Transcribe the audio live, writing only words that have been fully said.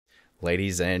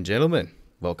Ladies and gentlemen,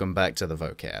 welcome back to the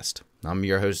Vocast. I'm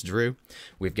your host, Drew.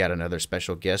 We've got another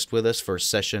special guest with us for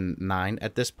session 9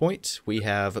 at this point. We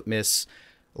have Miss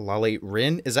Lolli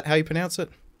Wren. Is that how you pronounce it?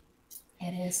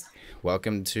 It is.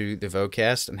 Welcome to the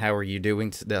Vocast, and how are you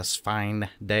doing this fine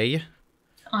day?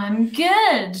 I'm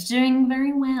good. Doing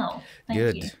very well.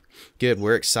 Thank you. Good.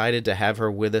 We're excited to have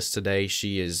her with us today.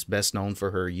 She is best known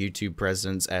for her YouTube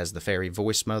presence as the Fairy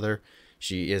Voice Mother.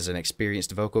 She is an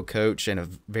experienced vocal coach and a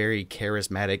very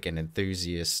charismatic and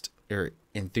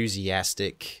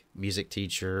enthusiastic music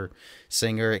teacher,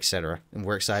 singer, etc. And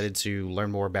we're excited to learn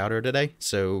more about her today.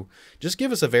 So just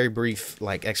give us a very brief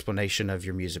explanation of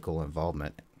your musical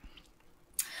involvement.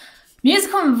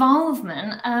 Musical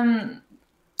involvement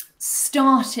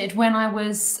started when I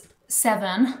was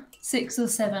 6 or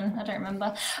 7, I don't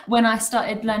remember, when I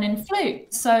started learning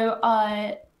flute. So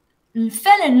I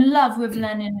fell in love with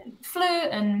learning flute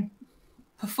and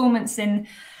performance in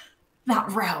that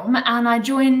realm, and I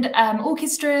joined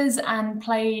orchestras and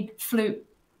played flute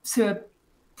to a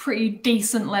pretty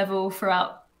decent level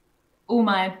throughout all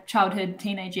my childhood,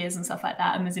 teenage years and stuff like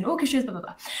that, and was in orchestras, blah, blah,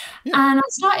 blah. Yeah. And I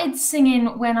started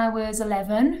singing when I was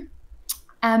 11,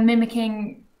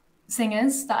 mimicking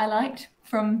singers that I liked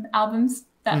from albums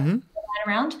that were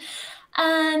around.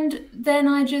 And then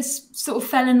I just sort of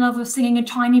fell in love with singing a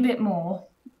tiny bit more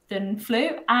than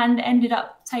flute and ended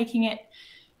up taking it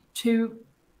to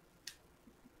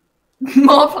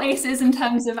more places in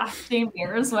terms of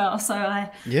academia as well. So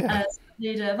I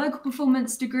did a vocal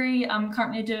performance degree. I'm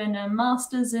currently doing a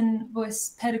master's in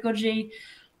voice pedagogy,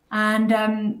 and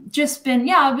I've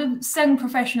been singing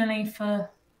professionally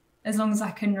for as long as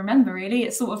I can remember, really.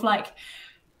 It's sort of like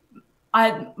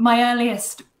my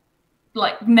earliest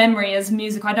memory as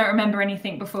musical. I don't remember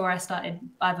anything before I started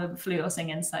either flute or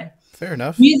singing. So fair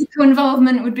enough. Musical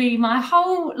involvement would be my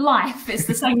whole life. It's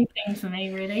the same thing for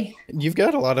me, really. You've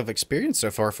got a lot of experience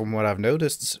so far, from what I've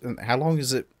noticed. How long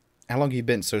have you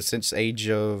been? So since age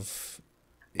of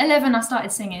 11, I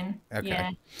started singing. Okay.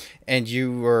 Yeah. And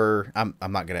you were. I'm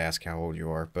not going to ask how old you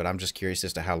are, but I'm just curious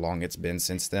as to how long it's been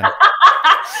since then.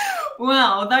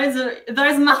 Well,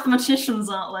 those mathematicians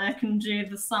out there can do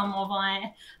the sum of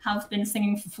I have been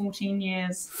singing for 14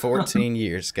 years. 14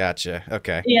 years, gotcha.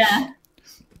 Okay. Yeah.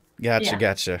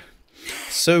 Gotcha.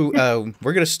 So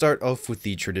we're going to start off with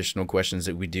the traditional questions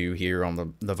that we do here on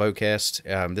the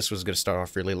Vocast. This was going to start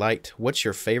off really light. What's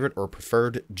your favorite or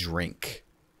preferred drink?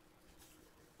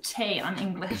 Tea. I'm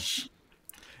English.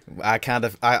 I kind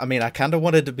of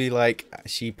wanted to be like,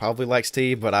 she probably likes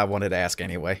tea, but I wanted to ask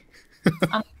anyway.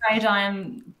 I'm afraid I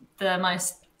am the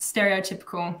most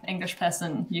stereotypical English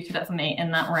person you could ever meet in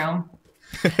that realm.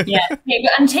 Yeah,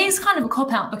 and tea is kind of a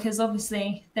cop-out because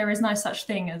obviously there is no such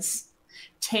thing as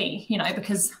tea,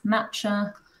 because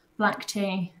matcha, black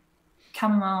tea,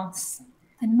 chamomile,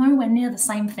 they're nowhere near the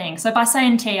same thing. So by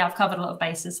saying tea, I've covered a lot of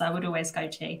bases, so I would always go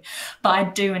tea. But I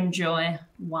do enjoy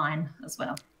wine as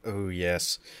well. Oh,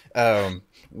 yes.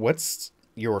 What's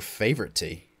your favorite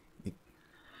tea?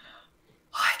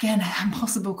 Again, an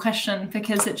impossible question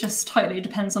because it just totally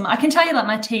depends on. I can tell you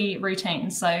my tea routine.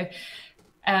 So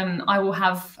I will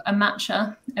have a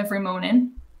matcha every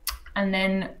morning, and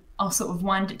then I'll sort of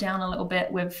wind it down a little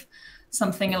bit with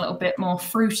something a little bit more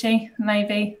fruity,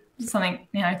 maybe something,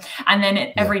 and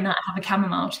then every night I have a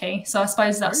chamomile tea. So I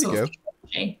suppose that's sort of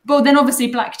tea. But then obviously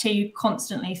black tea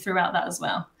constantly throughout that as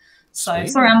well. So Sweet.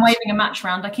 Sorry, I'm waving a match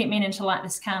around. I keep meaning to light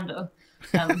this candle.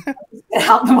 Get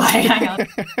out the way. Hang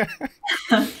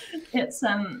on.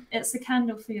 It's the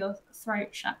candle for your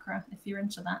throat chakra, if you're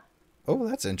into that. Oh,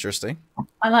 that's interesting.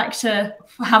 I like to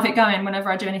have it going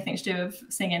whenever I do anything to do with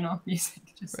singing or music.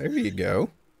 There you go.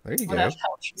 Whatever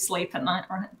helps you sleep at night,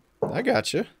 right? I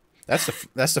got you. That's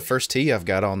the first tea I've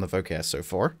got on the Vocast so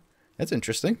far. That's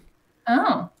interesting.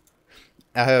 Oh.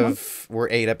 We're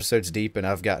 8 episodes deep, and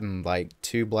I've gotten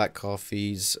 2 black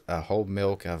coffees, whole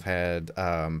milk. I've had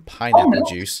pineapple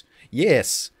juice.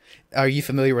 Yes. Are you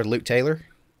familiar with Luke Taylor?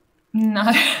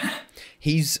 No.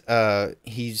 He's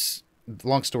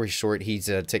long story short, he's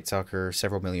a TikToker,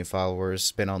 several million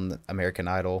followers, been on American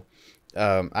Idol.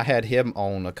 I had him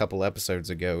on a couple episodes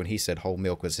ago, and he said whole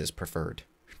milk was his preferred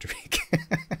drink.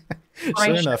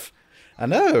 Sure enough. I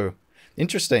know.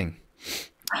 Interesting.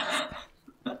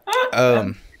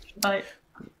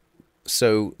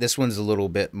 So this one's a little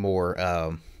bit more,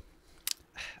 I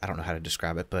don't know how to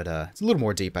describe it, but it's a little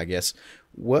more deep, I guess.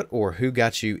 What or who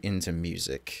got you into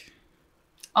music?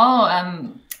 Oh,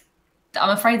 I'm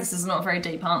afraid this is not a very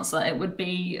deep answer. It would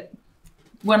be,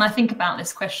 when I think about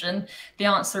this question, the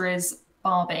answer is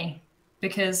Barbie,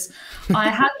 because I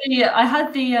had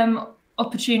the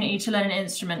opportunity to learn an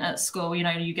instrument at school, you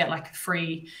know, you get like a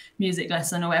free music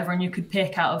lesson or whatever, and you could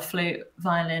pick out of flute,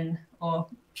 violin, or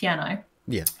piano.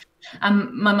 Yeah.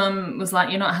 My mum was like,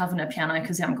 you're not having a piano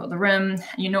because you haven't got the room.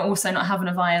 You're not also not having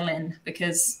a violin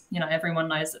because, you know, everyone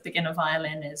knows that beginner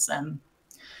violin is,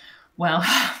 well,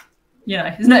 you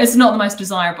know, it's not the most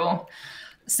desirable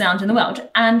sound in the world.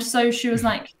 And so she was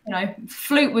like, you know,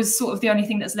 flute was sort of the only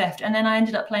thing that's left. And then I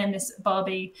ended up playing this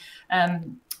Barbie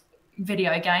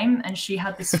video game, and she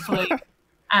had this flute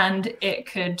and it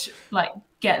could like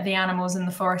get the animals in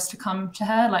the forest to come to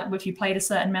her, like if you played a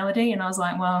certain melody. And I was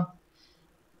like, well,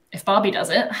 if Barbie does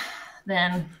it,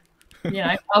 then, you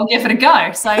know, I'll give it a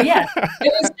go. So yeah,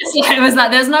 it was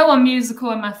like there's no one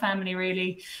musical in my family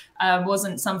really.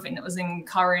 Wasn't something that was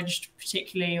encouraged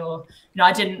particularly, or, you know,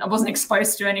 I wasn't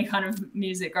exposed to any kind of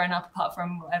music growing up apart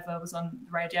from whatever was on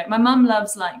the radio. My mum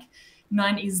loves like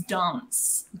 90s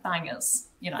dance bangers,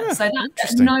 you know, so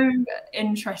that's no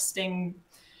interesting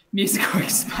musical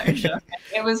exposure.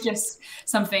 It was just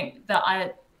something that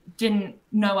I didn't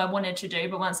know I wanted to do,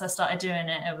 but once I started doing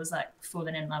it, it was like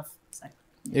falling in love. So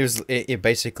it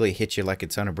basically hit you like a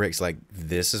ton of bricks, like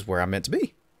this is where I'm meant to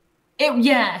be.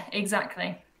 Yeah,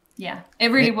 exactly. Yeah,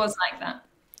 it really was like that.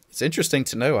 It's interesting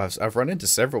to know. I've run into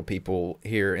several people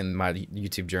here in my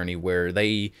YouTube journey where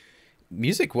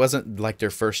music wasn't like their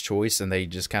first choice, and they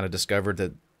just kind of discovered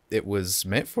that it was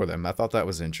meant for them. I thought that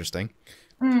was interesting.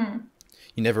 You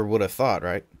never would have thought,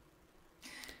 right?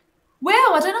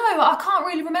 Well, I don't know. I can't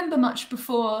really remember much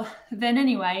before then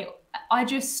anyway. I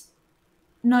just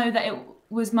know that it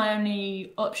was my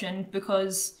only option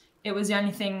because it was the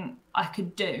only thing I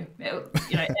could do.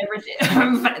 You know,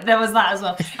 there was that as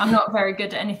well. I'm not very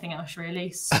good at anything else really.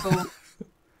 School,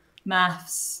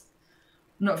 maths,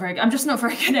 I'm just not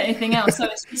very good at anything else. So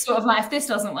it's just sort of like, if this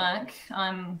doesn't work,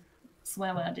 I'm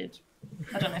swear worded.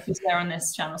 I don't know if it's there on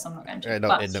this channel, so I'm not going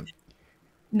to.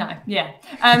 No, yeah.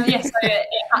 Yeah, so it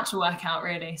had to work out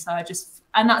really. So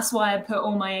and that's why I put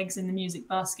all my eggs in the music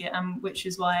basket, which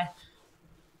is why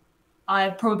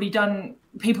I've probably done,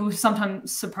 people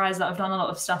sometimes surprised that I've done a lot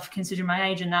of stuff considering my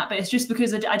age and that, but it's just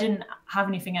because I didn't have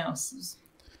anything else.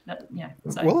 Yeah.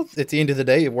 So. Well, at the end of the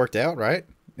day, it worked out, right?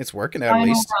 It's working out at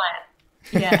least.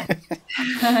 Right.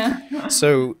 Yeah.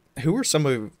 So who are some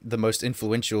of the most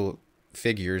influential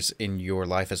figures in your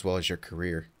life as well as your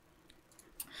career?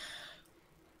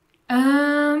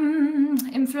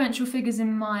 Influential figures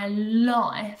in my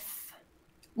life.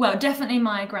 Well, definitely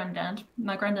my granddad.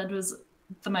 My granddad was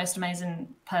the most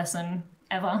amazing person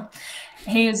ever.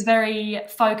 He was very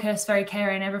focused, very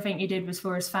caring. Everything he did was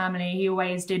for his family. He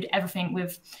always did everything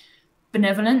with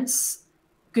benevolence,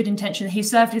 good intention. He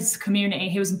served his community.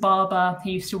 He was a barber.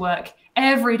 He used to work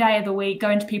every day of the week,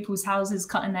 going to people's houses,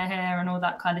 cutting their hair and all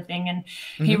that kind of thing. And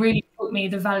he really taught me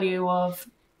the value of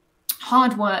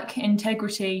hard work,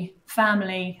 integrity,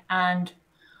 family, and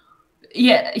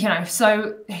yeah, you know,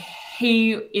 so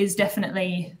he is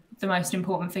definitely the most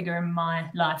important figure in my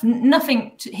life.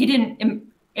 He didn't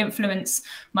influence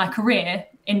my career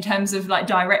in terms of like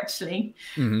directly,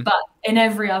 but in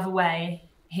every other way,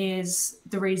 he is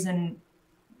the reason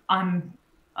I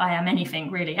am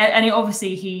anything really. And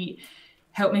obviously he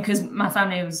helped me because my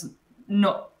family was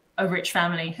not a rich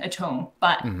family at all,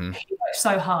 but he worked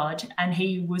so hard, and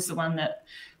he was the one that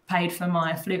paid for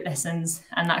my flute lessons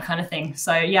and that kind of thing.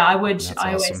 So yeah, I always say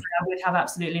I would have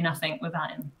absolutely nothing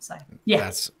without him. So yeah,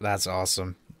 that's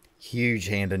awesome. Huge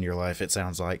hand in your life, it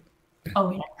sounds like.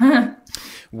 Oh yeah.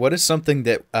 What is something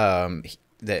that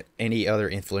that any other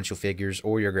influential figures,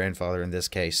 or your grandfather in this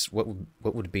case, what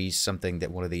would be something that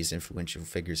one of these influential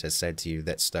figures has said to you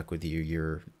that stuck with you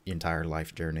your entire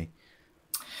life journey?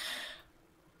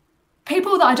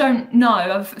 People that I don't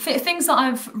know, things that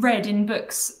I've read in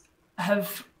books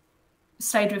have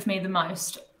stayed with me the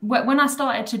most. When I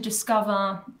started to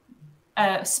discover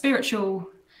the spiritual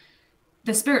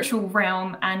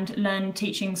realm and learn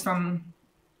teachings from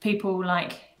people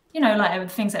like, you know, like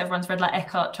things that everyone's read, like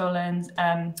Eckhart Tolle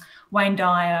and Wayne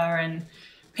Dyer and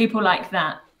people like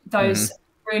that, those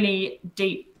really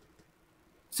deep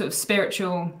sort of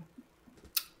spiritual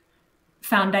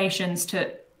foundations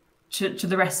to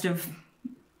the rest of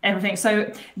everything.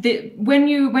 So when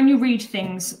you read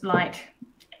things like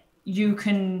you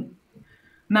can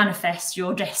manifest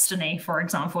your destiny, for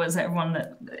example, as everyone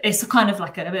that it's kind of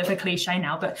like a bit of a cliche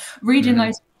now, but reading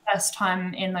those first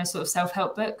time in those sort of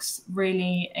self-help books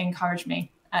really encouraged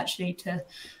me actually to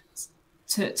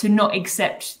not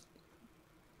accept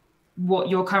what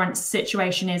your current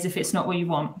situation is if it's not what you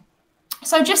want.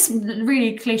 So just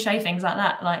really cliche things like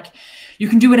that, like you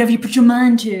can do whatever you put your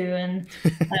mind to, and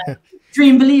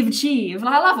dream, believe, achieve.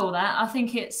 I love all that. I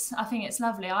think it's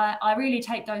lovely. I really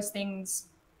take those things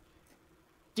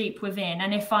deep within,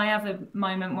 and if I have a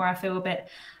moment where I feel a bit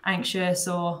anxious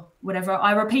or whatever,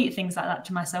 I repeat things like that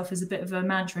to myself as a bit of a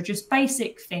mantra, just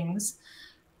basic things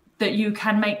that you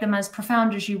can make them as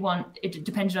profound as you want, it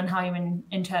depending on how you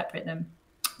interpret them.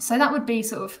 So that would be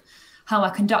sort of how I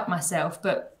conduct myself.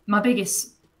 But my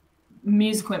biggest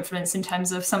musical influence in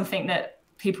terms of something that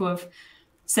people have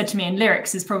said to me in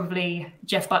lyrics is probably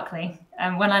Jeff Buckley.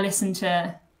 And when I listen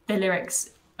to the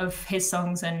lyrics of his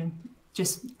songs and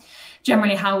just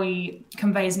generally how he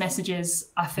conveys messages,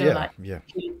 I feel like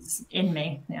he's in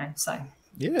me, so.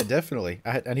 Yeah, definitely.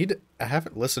 I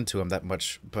haven't listened to him that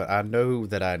much, but I know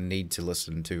that I need to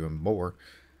listen to him more.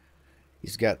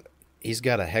 He's got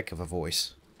a heck of a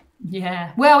voice.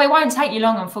 Yeah. Well, it won't take you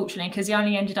long, unfortunately, because he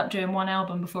only ended up doing one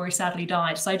album before he sadly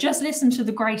died. So just listen to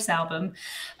the Grace album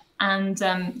and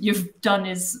you've done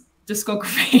his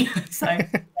discography. So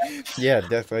yeah,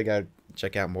 definitely got to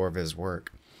check out more of his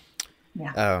work.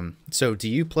 Yeah. So do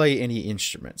you play any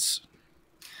instruments?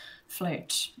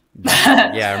 Flute.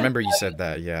 Yeah, I remember you said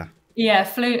that. Yeah. Yeah,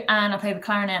 flute, and I play the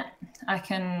clarinet. I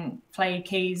can play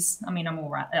keys. I mean, I'm all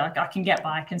right. I can get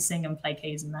by. I can sing and play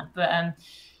keys and that. But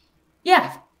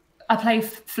yeah, I play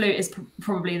flute is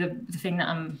probably the thing that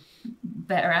I'm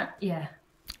better at. Yeah.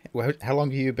 Well, how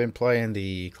long have you been playing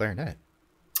the clarinet?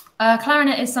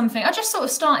 Clarinet is something I just sort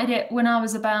of started it when I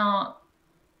was about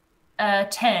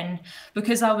 10,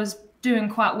 because I was doing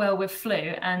quite well with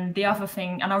flute, and the other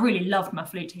thing, and I really loved my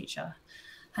flute teacher.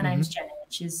 Her name's Jenny.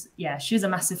 She's a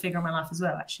massive figure in my life as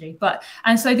well, actually.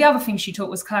 And so the other thing she taught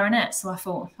was clarinet. So I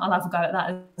thought I'll have a go at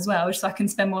that as well, just so I can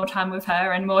spend more time with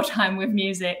her and more time with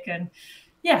music. And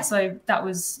yeah, so that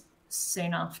was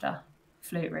soon after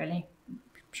flute, really.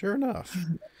 Sure enough.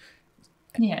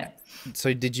 Yeah. So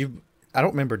I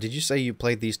don't remember, did you say you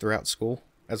played these throughout school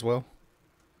as well?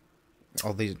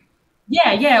 All these?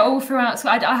 Yeah, all throughout. So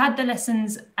I had the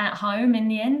lessons at home in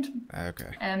the end.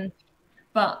 Okay.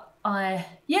 But I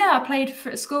played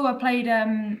for school. I played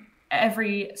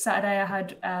every Saturday. I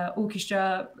had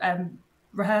orchestra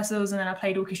rehearsals, and then I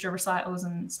played orchestra recitals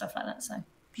and stuff like that. So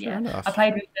Sure enough. I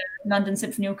played with the London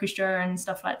Symphony Orchestra and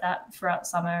stuff like that throughout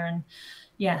summer, and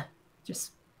yeah,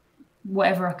 just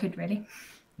whatever I could, really.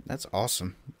 That's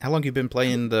awesome. How long have you been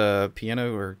playing the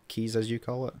piano, or keys as you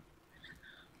call it?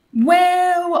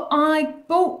 Well, I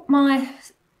bought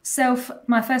myself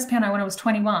my first piano when I was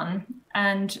 21,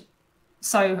 and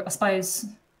so I suppose,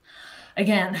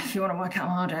 again, if you want to work out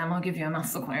how hard I am, I'll give you a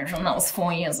maths equation. That was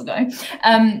 4 years ago.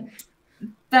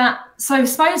 So I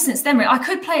suppose since then, I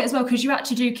could play it as well, because you had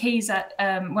to do keys at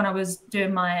when I was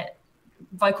doing my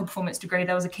vocal performance degree.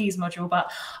 There was a keys module,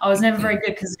 but I was never very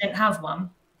good because I didn't have one.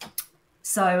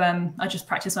 So I just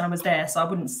practiced when I was there. So I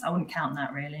wouldn't count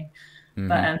that, really. Mm-hmm.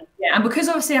 But yeah, and because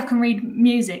obviously I can read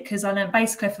music, because I learned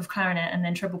bass clef with clarinet and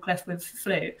then treble clef with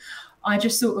flute, I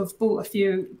just sort of bought a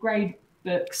few grade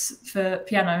books for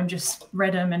piano and just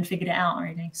read them and figured it out,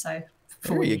 really. So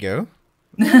there you go.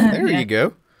 There you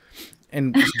go.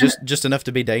 And just enough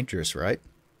to be dangerous, right?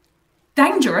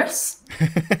 Dangerous?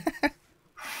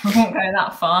 I won't go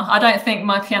that far. I don't think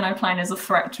my piano playing is a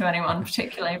threat to anyone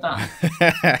particularly, but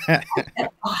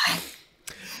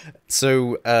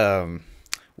So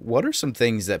what are some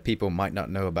things that people might not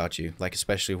know about you, like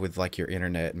especially with like your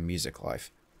internet and music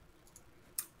life?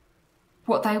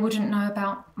 What they wouldn't know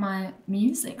about my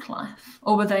music life?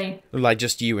 Or were they... Like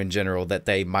just you in general that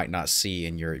they might not see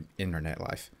in your internet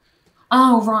life?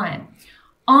 Oh, right.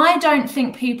 I don't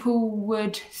think people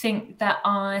would think that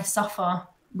I suffer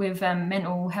with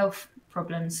mental health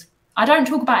problems. I don't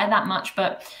talk about it that much,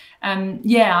 but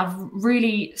yeah, I've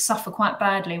really suffered quite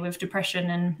badly with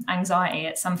depression and anxiety.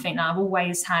 It's something that I've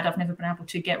always had. I've never been able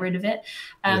to get rid of it.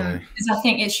 Because I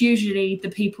think it's usually the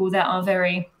people that are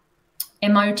very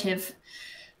emotive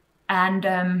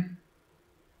and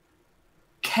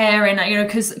caring,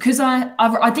 because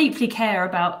I deeply care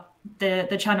about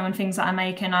the channel and things that I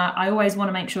make, and I always want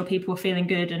to make sure people are feeling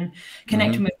good and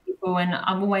connecting with people, and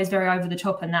I'm always very over the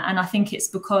top in that. And I think it's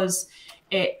because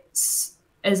it's,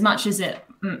 as much as it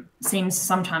seems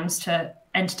sometimes to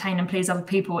entertain and please other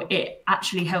people, it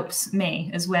actually helps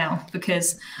me as well,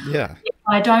 because if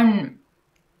I don't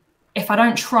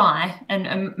try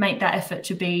and make that effort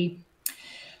to be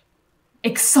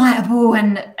excitable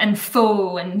and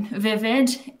full and vivid,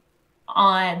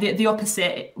 the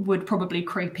opposite would probably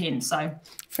creep in. So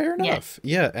fair enough.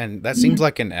 Yeah, and that seems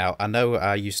like an out. I know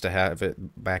I used to have it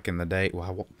back in the day.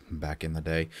 Well, back in the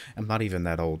day. I'm not even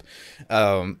that old.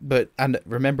 But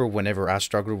remember whenever I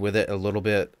struggled with it a little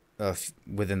bit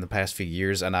within the past few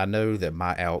years, and I know that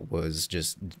my out was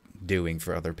just doing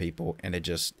for other people, and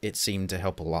it seemed to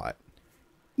help a lot.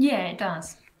 Yeah, it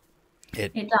does.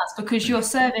 It does, because you're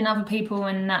serving other people,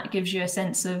 and that gives you a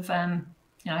sense of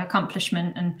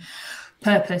accomplishment and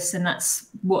purpose, and that's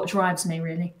what drives me,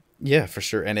 really. Yeah, for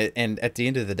sure. And at the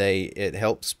end of the day, it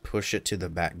helps push it to the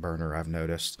back burner, I've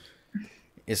noticed.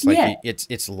 It's like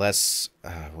it's less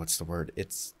what's the word?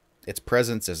 Its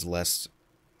presence is less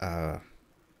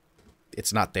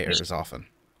it's not there as often,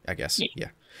 I guess.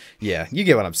 Yeah, you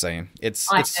get what I'm saying.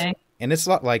 And it's a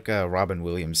lot like Robin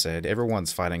Williams said,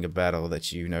 everyone's fighting a battle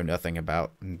that you know nothing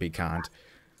about, and be kind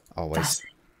always.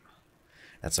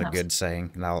 That's a good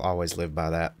saying, and I'll always live by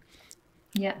that.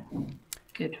 Yeah.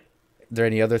 Good. Are there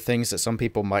any other things that some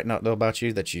people might not know about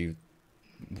you that you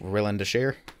were willing to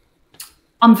share?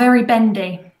 I'm very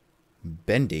bendy.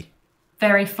 Bendy?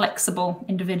 Very flexible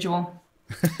individual.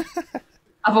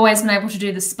 I've always been able to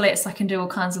do the splits. I can do all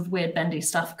kinds of weird bendy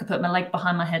stuff. I could put my leg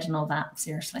behind my head and all that.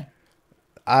 Seriously.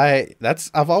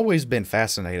 I've always been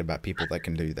fascinated about people that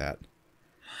can do that.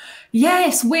 Yeah,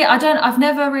 it's weird. I've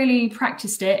never really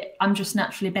practiced it. I'm just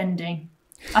naturally bendy.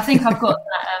 I think I've got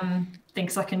that thing,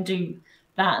 'cause I can do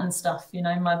that and stuff. You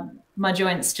know, my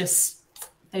joints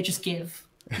they just give.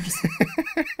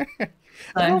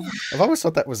 I've always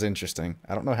thought that was interesting.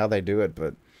 I don't know how they do it,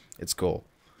 but it's cool.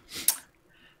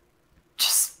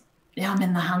 I'm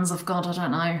in the hands of God. I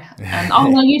don't know.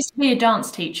 I used to be a dance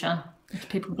teacher. If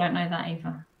people don't know that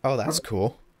either. Oh, that's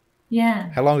cool. Yeah.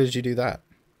 How long did you do that?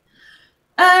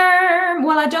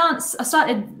 Well, I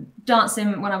started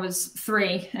dancing when I was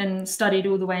 3 and studied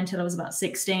all the way until I was about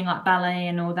 16, like ballet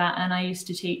and all that. And I used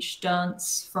to teach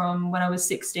dance from when I was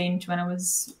 16 to when I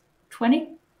was 20.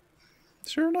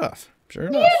 Sure enough.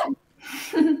 Yeah.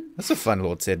 That's a fun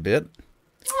little tidbit.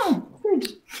 Oh, good.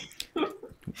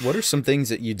 What are some things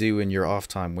that you do in your off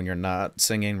time when you're not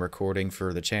singing, recording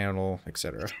for the channel,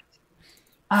 etc.?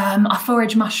 I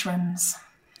forage mushrooms.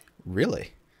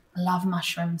 Really? I love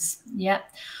mushrooms. Yeah.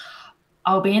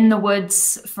 I'll be in the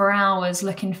woods for hours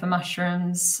looking for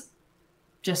mushrooms.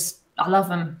 I love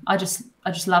them. I just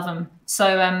love them.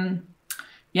 So,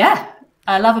 yeah,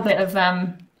 I love a bit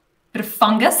of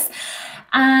fungus.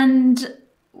 And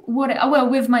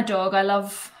with my dog, I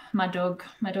love my dog.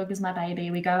 My dog is my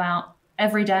baby. We go out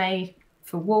every day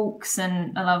for walks,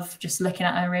 and I love just looking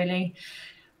at her, really.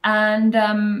 And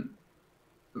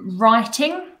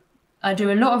writing. I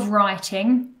do a lot of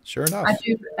writing. Sure enough. I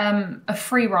do a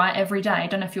free write every day. I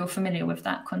don't know if you're familiar with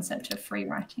that concept of free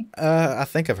writing. I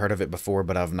think I've heard of it before,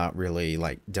 but I've not really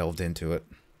delved into it.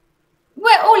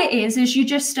 Well, all it is you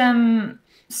just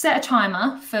set a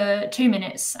timer for 2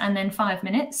 minutes and then 5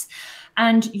 minutes,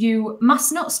 and you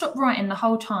must not stop writing the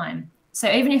whole time. So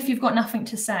even if you've got nothing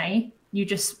to say, you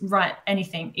just write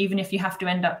anything, even if you have to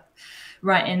end up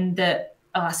writing that,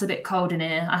 oh, it's a bit cold in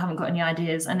here, I haven't got any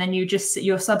ideas. And then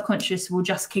your subconscious will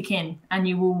just kick in, and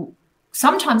you will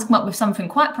sometimes come up with something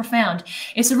quite profound.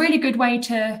 It's a really good way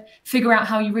to figure out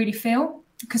how you really feel.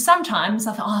 Because sometimes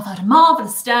I thought, oh, I've had a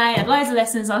marvelous day, I had loads of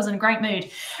lessons, I was in a great mood.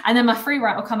 And then my free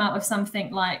write will come out with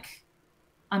something like,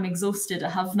 I'm exhausted, I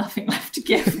have nothing left to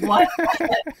give. Why?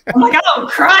 I'm like, oh,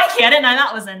 crikey, I didn't know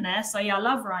that was in there. So yeah, I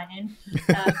love writing.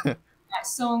 Write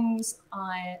songs.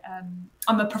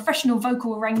 I'm a professional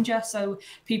vocal arranger, so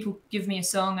people give me a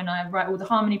song and I write all the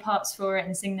harmony parts for it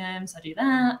and sing them. So I do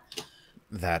that.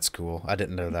 That's cool. I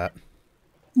didn't know that.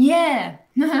 Yeah.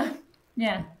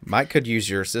 Yeah. Mike could use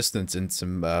your assistance in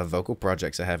some vocal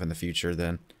projects I have in the future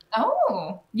then.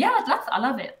 Oh, yeah, I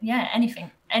love it. Yeah,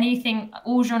 anything,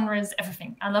 all genres,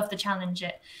 everything. I love to challenge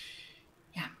it.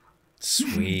 Yeah.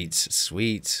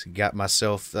 Sweet. Got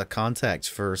myself a contact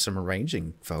for some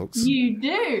arranging, folks. You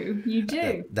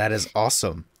do. That is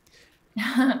awesome.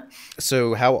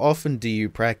 So how often do you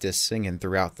practice singing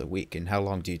throughout the week, and how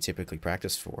long do you typically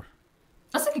practice for?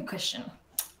 That's a good question.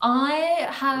 I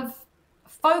have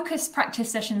focused practice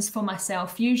sessions for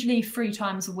myself, usually 3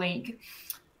 times a week.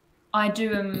 I do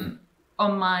them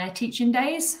on my teaching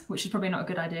days, which is probably not a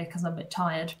good idea because I'm a bit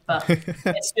tired, but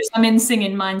it's just I'm in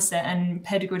singing mindset and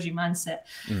pedagogy mindset.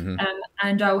 Mm-hmm.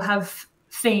 And I'll have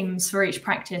themes for each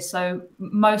practice. So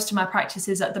most of my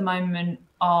practices at the moment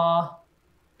are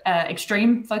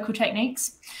extreme vocal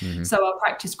techniques. Mm-hmm. So I'll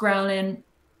practice growling,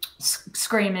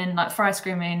 screaming, like fry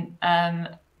screaming,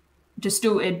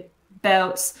 distorted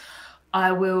belts.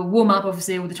 I will warm up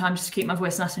obviously all the time just to keep my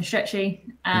voice nice and stretchy,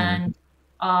 and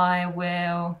I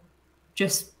will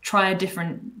just try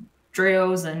different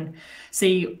drills and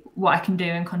see what I can do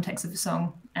in context of the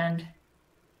song. And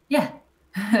yeah,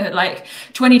 like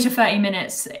 20 to 30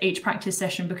 minutes each practice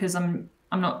session, because I'm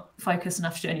not focused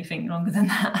enough to do anything longer than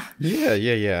that.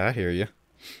 Yeah. I hear you.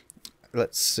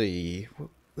 Let's see.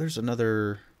 There's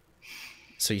another.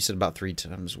 So you said about 3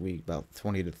 times a week, about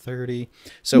 20 to 30.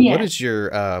 So Yeah. what does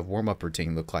your warm-up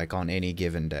routine look like on any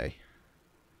given day?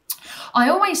 I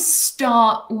always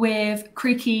start with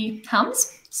creaky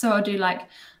hums. So I'll do like,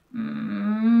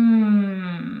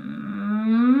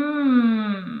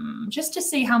 just to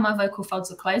see how my vocal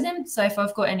folds are closing. So if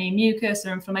I've got any mucus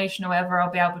or inflammation or whatever, I'll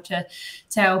be able to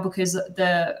tell, because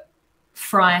the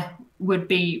fry would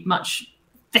be much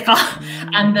thicker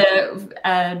and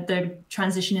the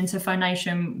transition into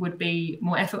phonation would be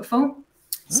more effortful.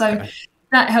 So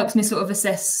that helps me sort of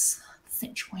assess the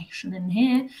situation in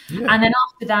here. And then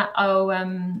after that, I'll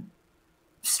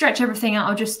stretch everything out.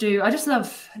 I just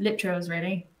love lip trills,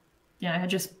 really. I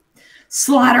just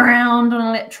slide around on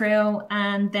a lip trill,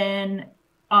 and then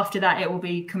after that it will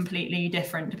be completely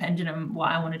different depending on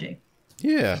what I want to do.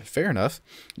 Yeah, fair enough.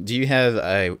 Do you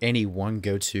have any one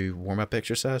go-to warm-up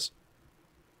exercise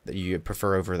that you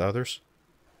prefer over the others?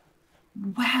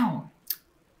 Wow.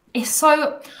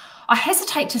 I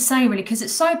hesitate to say, really, because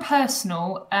it's so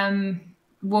personal,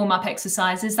 warm-up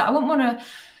exercises, that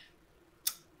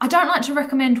I don't like to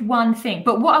recommend one thing.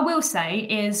 But what I will say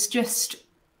is just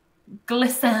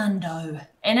glissando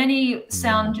in any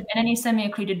sound, in any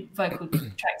semi-occluded vocal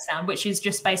tract sound, which is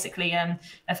just basically a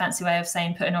fancy way of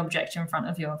saying put an object in front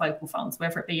of your vocal folds,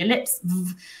 whether it be your lips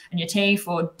and your teeth,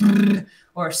 or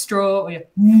a straw, or your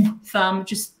thumb,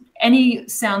 just any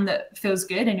sound that feels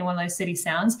good, any one of those silly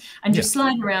sounds, and just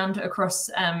slide around across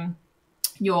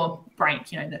your break,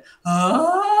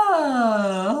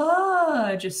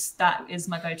 just that is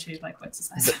my go-to vocal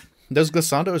exercise. Those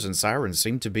glissandos and sirens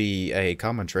seem to be a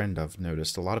common trend. I've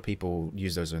noticed a lot of people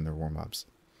use those in their warm-ups.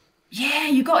 Yeah,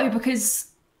 you got to,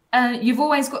 because you've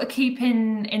always got to keep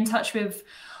in touch with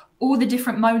all the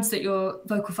different modes that your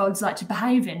vocal folds like to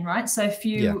behave in, right? So if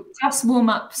you just warm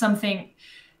up something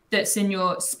that's in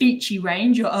your speechy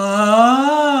range, you're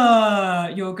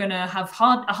gonna have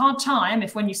a hard time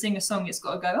if when you sing a song it's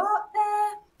got to go up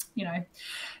there,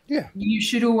 Yeah. You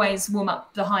should always warm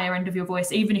up the higher end of your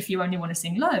voice, even if you only want to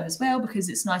sing low as well, because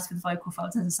it's nice for the vocal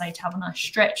folds, as I say, to have a nice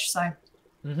stretch. So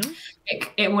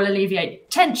it will alleviate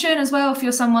tension as well. If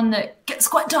you're someone that gets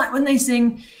quite tight when they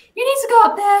sing, you need to go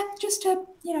up there just to,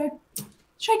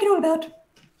 shake it all about.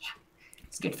 Yeah,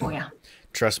 it's good for you.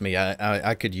 Trust me,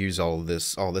 I could use all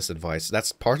this advice.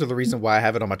 That's part of the reason why I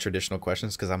have it on my traditional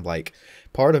questions, because I'm like,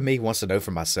 part of me wants to know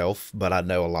for myself, but I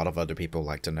know a lot of other people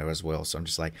like to know as well. So I'm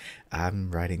just like,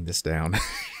 I'm writing this down.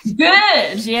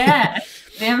 Good, yeah.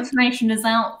 The information is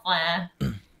out there.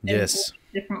 Yes.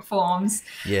 In different forms.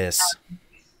 Yes.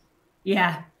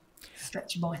 Yeah.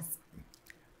 Stretch your voice.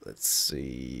 Let's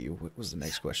see. What was the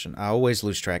next question? I always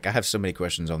lose track. I have so many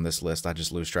questions on this list. I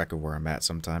just lose track of where I'm at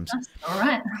sometimes. That's all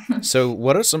right. So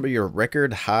what are some of your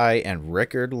record high and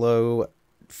record low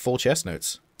full chest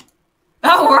notes?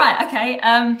 Oh, right. Okay.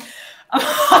 I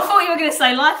thought you were going to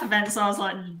say life events. So I was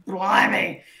like,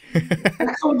 blimey.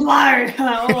 Record low.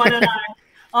 Oh, I don't know.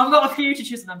 I've got a few to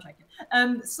choose, and I'm taking.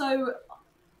 So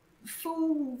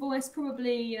full voice,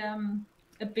 probably a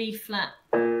B flat.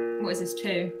 What is this,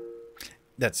 2?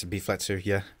 That's a B flat 2,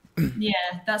 yeah. Yeah,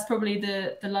 that's probably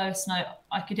the lowest note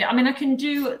I could do. I mean, I can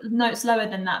do notes lower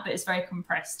than that, but it's very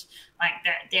compressed, like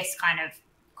this kind of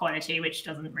quality, which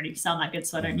doesn't really sound that good,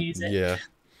 so I don't use it. Yeah.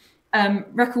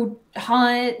 Record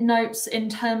high notes in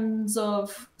terms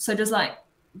of, so does like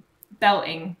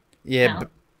belting. Yeah,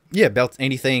 belt,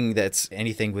 anything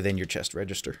within your chest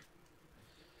register.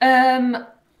 An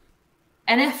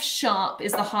F sharp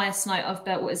is the highest note I've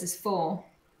belt. What is this, 4?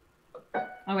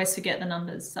 I always forget the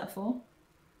numbers. Is that 4?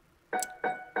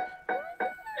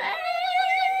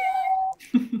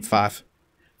 5.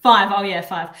 5. Oh yeah,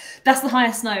 5. That's the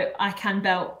highest note I can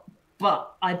belt,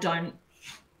 but I don't,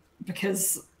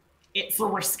 because it's a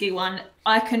risky one.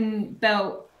 I can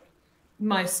belt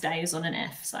most days on an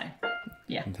F. So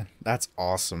yeah. That's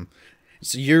awesome.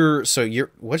 So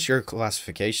what's your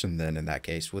classification then in that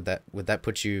case? Would that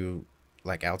put you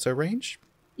like alto range?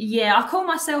 Yeah, I call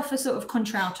myself a sort of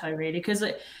contralto, really, because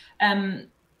I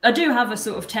do have a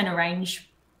sort of tenor range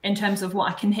in terms of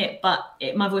what I can hit, but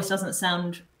my voice doesn't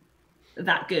sound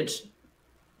that good.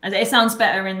 It sounds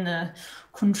better in the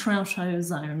contralto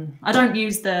zone. I don't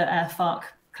use the FARC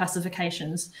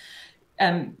classifications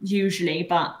usually,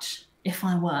 but if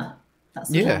I were,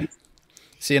 that's the one.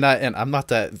 See, and I'm not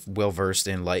that well versed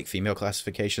in like female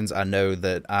classifications. I know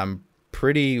that I'm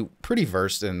pretty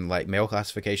versed in like male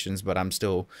classifications, but I'm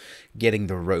still getting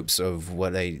the ropes of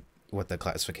what the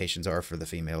classifications are for the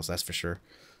females. That's for sure.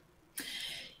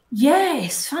 Yeah,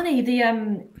 it's funny.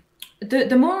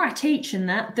 The more I teach in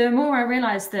that, the more I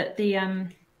realise that the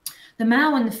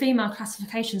male and the female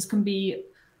classifications can be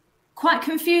quite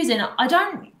confusing. I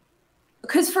don't,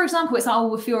 because for example, it's like,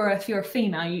 oh, if you're a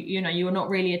female, you know you are not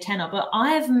really a tenor. But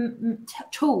I have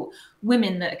taught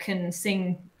women that can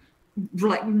sing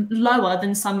like lower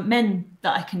than some men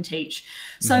that I can teach.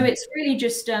 So it's really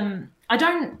just I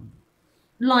don't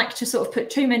like to sort of put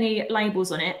too many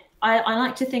labels on it. I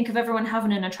like to think of everyone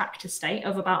having an attractor state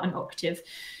of about an octave,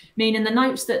 meaning the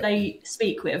notes that they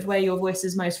speak with, where your voice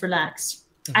is most relaxed.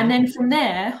 And then from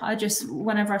there, I just,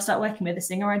 whenever I start working with a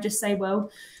singer, I just say,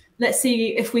 well, let's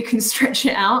see if we can stretch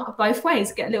it out both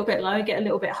ways, get a little bit lower, get a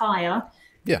little bit higher.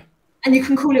 Yeah. And you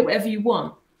can call it whatever you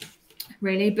want,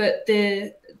 really. But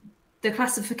the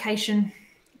classification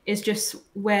is just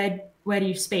where do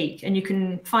you speak? And you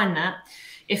can find that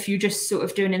if you just sort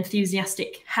of do an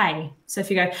enthusiastic hey. So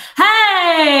if you go,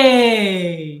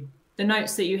 hey, the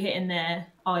notes that you hit in there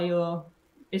are your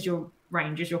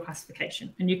range, is your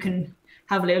classification. And you can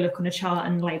have a little look on a chart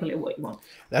and label it what you want.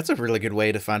 That's a really good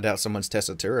way to find out someone's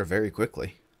tessitura very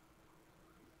quickly.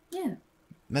 Yeah.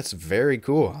 That's very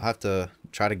cool. I'll have to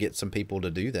try to get some people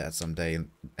to do that someday,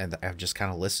 and I just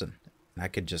kind of listen. I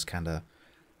could just kind of,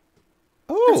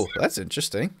 oh, that's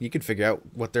interesting. You could figure out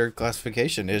what their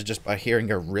classification is just by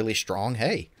hearing a really strong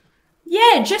hey.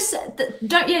 Yeah, just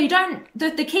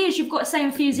the key is you've got to say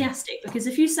enthusiastic, because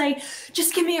if you say,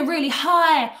 just give me a really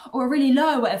high or a really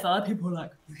low, whatever, people are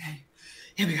like, okay,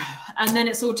 here we go. And then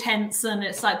it's all tense and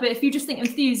it's like, but if you just think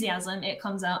enthusiasm, it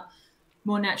comes out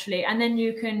more naturally. And then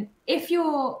you can, if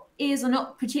your ears are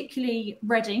not particularly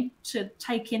ready to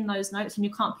take in those notes and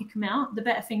you can't pick them out, the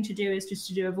better thing to do is just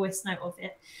to do a voice note of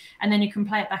it. And then you can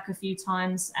play it back a few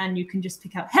times and you can just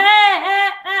pick out, hey,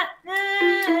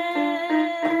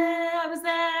 I was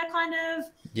there, kind of.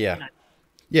 Yeah. You know.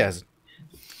 Yes.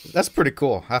 That's pretty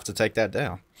cool. I have to take that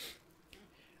down.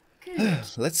 Good.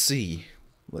 Let's see.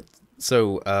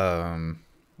 So,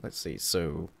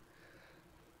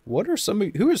 what are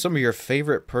who are some of your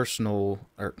favorite personal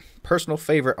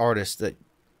favorite artists that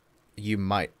you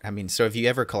might, I mean, so have you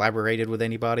ever collaborated with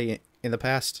anybody in the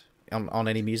past on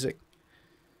any music?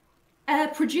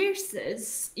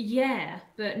 Producers, yeah,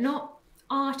 but not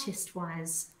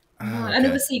artist-wise. No. Okay. And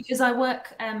obviously, because I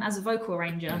work as a vocal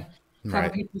arranger for other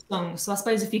people's songs, so I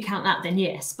suppose if you count that, then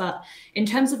yes. But in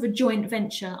terms of a joint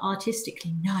venture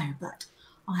artistically, no. But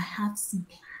I have some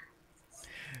plans.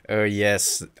 Oh,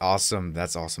 yes. Awesome.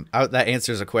 That's awesome. That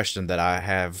answers a question that I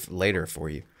have later for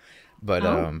you. But,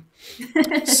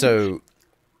 so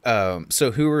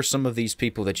who are some of these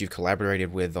people that you've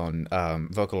collaborated with on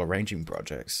vocal arranging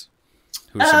projects?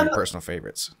 Who are some of your personal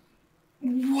favorites?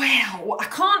 Well, I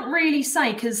can't really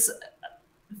say because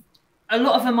a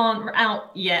lot of them aren't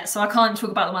out yet, so I can't talk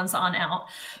about the ones that aren't out.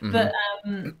 But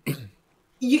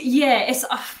yeah,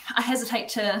 I hesitate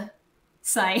to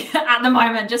say at the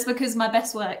moment just because my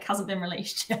best work hasn't been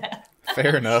released yet.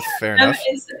 Fair enough. Fair enough.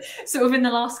 It's sort of in the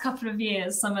last couple of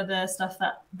years, some of the stuff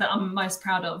that I'm most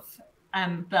proud of,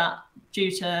 but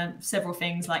due to several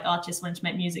things like artists wanting to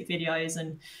make music videos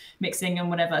and mixing and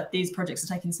whatever, these projects are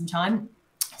taking some time.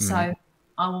 So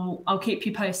I'll keep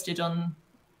you posted on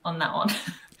that one.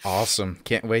 Awesome.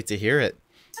 Can't wait to hear it.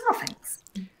 Oh,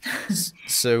 thanks.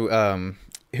 So,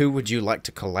 who would you like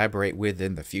to collaborate with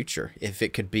in the future? If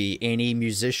it could be any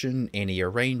musician, any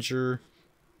arranger,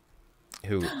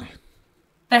 who?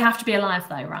 They have to be alive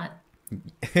though, right?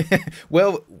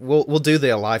 Well, we'll do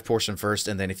the alive portion first,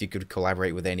 and then if you could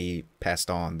collaborate with any passed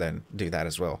on, then do that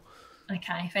as well.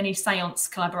 Okay, if any seance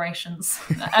collaborations.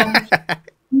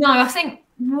 No, I think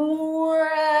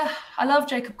I love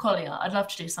Jacob Collier. I'd love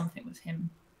to do something with him.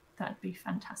 That'd be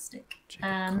fantastic.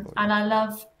 And I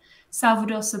love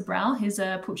Salvador Sobral. He's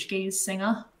a Portuguese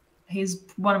singer. He's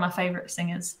one of my favorite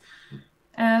singers.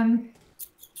 I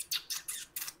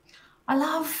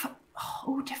love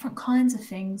all different kinds of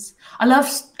things. I love,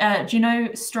 do you know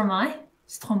Stromae?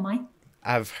 Stromae?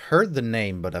 I've heard the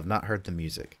name, but I've not heard the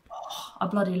music. Oh, I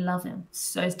bloody love him.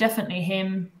 So it's definitely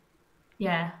him.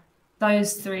 Yeah,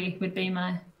 those three would be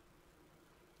my...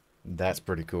 That's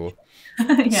pretty cool.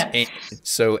 Yeah.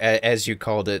 So, as you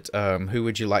called it, who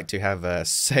would you like to have a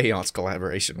seance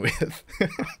collaboration with?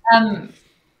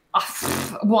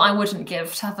 What I wouldn't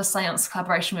give to have a seance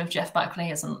collaboration with Jeff Buckley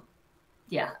isn't.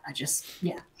 Yeah, he's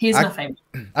my favorite.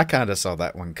 I kind of saw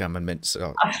that one coming.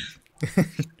 So.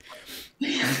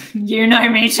 You know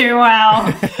me too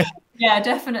well. Yeah,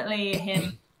 definitely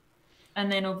him.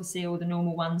 And then obviously all the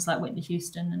normal ones like Whitney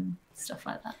Houston and stuff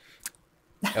like that.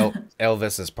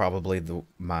 Elvis is probably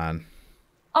mine.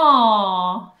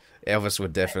 Aww. Elvis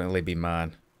would definitely be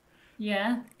mine.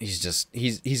 Yeah.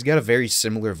 He's got a very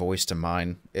similar voice to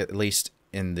mine, at least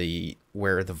in the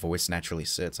where the voice naturally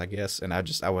sits, I guess. And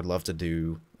I would love to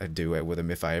do a duet with him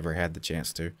if I ever had the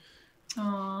chance to.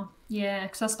 Oh, yeah,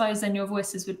 because I suppose then your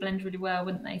voices would blend really well,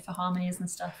 wouldn't they, for harmonies and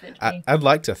stuff? I'd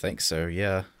like to think so,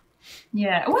 yeah.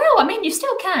 Yeah, well, I mean, you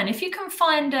still can if you can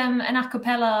find an a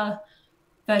cappella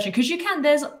version, because you can.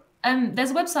 There's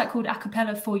a website called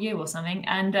Acapella for You or something,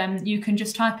 and you can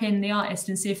just type in the artist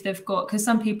and see if they've got, because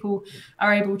some people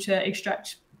are able to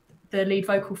extract the lead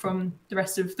vocal from the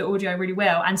rest of the audio really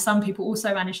well, and some people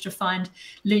also manage to find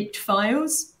leaked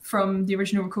files from the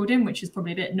original recording, which is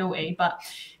probably a bit naughty. But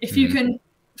if you can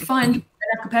find an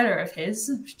a cappella of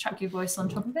his, chuck your voice on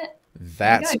top of it.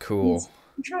 That's cool.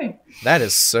 True. That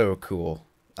is so cool.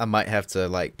 I might have to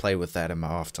like play with that in my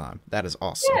off time. That is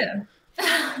awesome.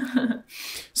 Yeah.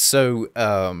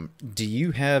 So, do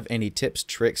you have any tips,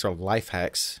 tricks, or life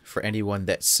hacks for anyone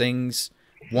that sings,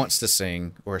 wants to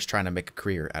sing, or is trying to make a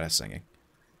career out of singing?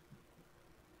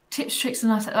 Tips, tricks,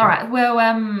 and life hacks. All right. Well,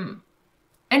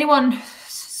 anyone.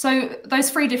 So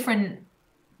those 3 different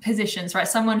positions, right?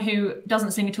 Someone who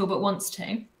doesn't sing at all but wants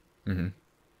to.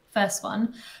 First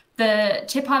one. The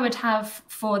tip I would have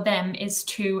for them is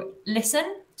to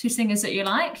listen to singers that you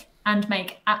like and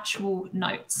make actual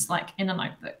notes, like in a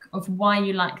notebook, of why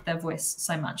you like their voice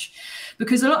so much.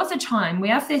 Because a lot of the time we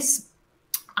have this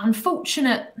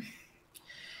unfortunate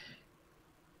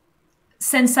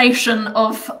sensation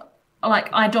of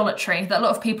like idolatry, that a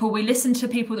lot of people, we listen to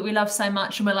people that we love so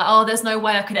much and we're like, oh, there's no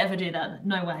way I could ever do that.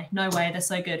 No way, they're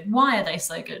so good. Why are they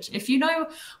so good? If you know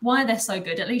why they're so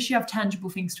good, at least you have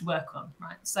tangible things to work on,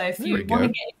 right? So if you want to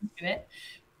get into it,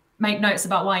 make notes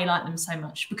about why you like them so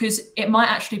much, because it might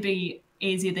actually be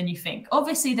easier than you think.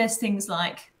 Obviously there's things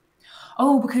like,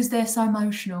 oh, because they're so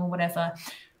emotional, whatever,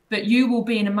 but you will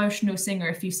be an emotional singer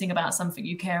if you sing about something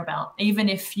you care about, even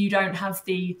if you don't have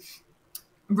the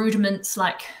rudiments,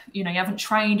 like, you know, you haven't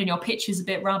trained and your pitch is a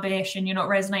bit rubbish and you're not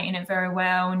resonating it very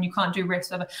well and you can't do riffs,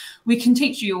 whatever. We can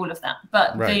teach you all of that,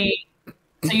 but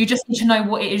so you just need to know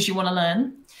what it is you want to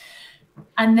learn.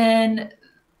 And then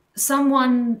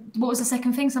what was the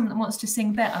second thing? Someone that wants to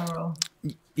sing better, or?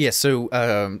 Yeah, so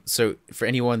for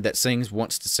anyone that sings,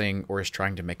 wants to sing, or is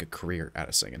trying to make a career out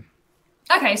of singing.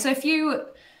 Okay, so if you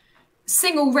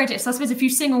sing already, so I suppose if you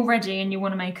sing already and you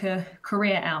want to make a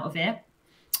career out of it,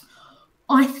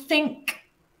 I think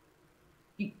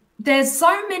there's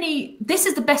so many, this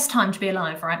is the best time to be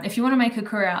alive, right? If you want to make a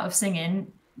career out of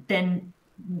singing, then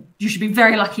you should be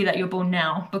very lucky that you're born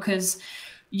now, because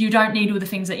you don't need all the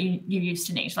things that you used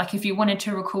to need. Like if you wanted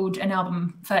to record an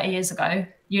album 30 years ago,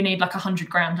 you need like 100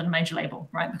 grand and a major label,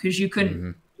 right? Because you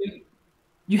couldn't,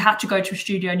 you had to go to a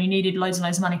studio and you needed loads and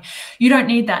loads of money. You don't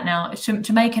need that now.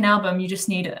 To make an album, you just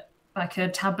need like a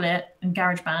tablet and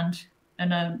GarageBand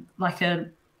and a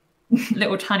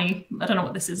little tiny, I don't know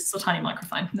what this is, it's a tiny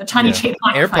microphone, a tiny cheap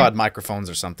microphone. AirPod microphones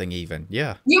or something even,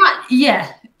 yeah.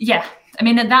 Yeah. I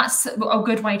mean, that's a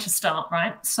good way to start,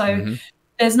 right? So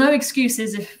there's no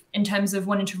excuses in terms of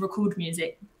wanting to record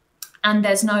music, and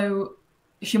there's no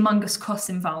humongous costs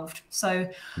involved. So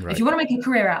if you want to make a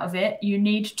career out of it, you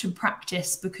need to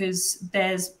practice, because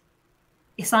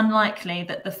it's unlikely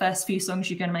that the first few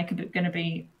songs you're going to make are going to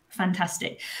be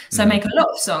fantastic. So make a lot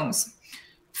of songs.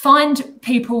 Find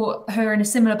people who are in a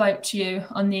similar boat to you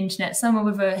on the internet, someone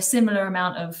with a similar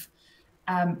amount of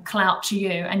clout to you,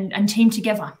 and team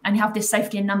together and have this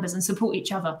safety in numbers and support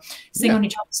each other, sing on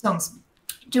each other's songs,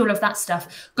 do all of that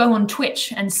stuff. Go on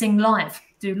Twitch and sing live,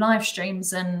 do live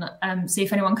streams and see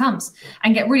if anyone comes,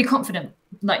 and get really confident,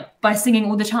 like by singing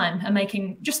all the time and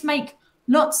make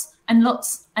lots and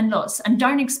lots and lots, and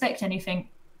don't expect anything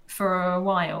for a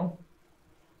while,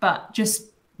 but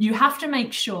you have to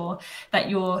make sure that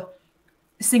you're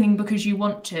singing because you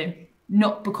want to,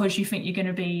 not because you think you're going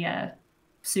to be a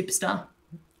superstar.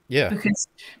 Yeah. Because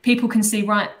people can see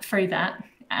right through that.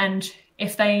 And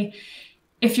if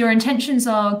your intentions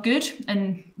are good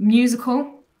and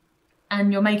musical,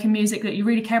 and you're making music that you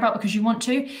really care about because you want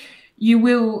to,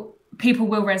 people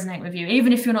will resonate with you,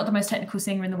 even if you're not the most technical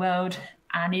singer in the world,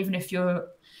 and even if your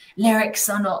lyrics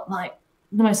are not like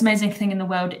the most amazing thing in the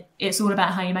world. It's all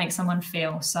about how you make someone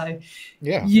feel. So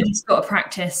you just got to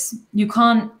practice. You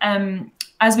can't,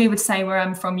 as we would say where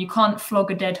I'm from, you can't flog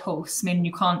a dead horse, meaning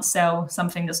you can't sell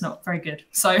something that's not very good.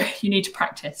 So you need to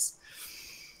practice.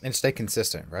 And stay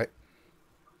consistent, right?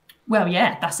 Well,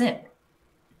 yeah, that's it.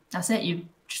 You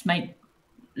just make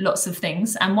lots of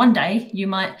things. And one day you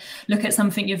might look at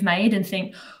something you've made and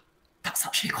think, that's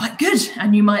actually quite good.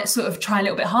 And you might sort of try a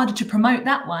little bit harder to promote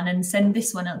that one and send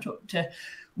this one out to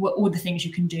all the things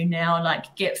you can do now,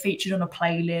 like get featured on a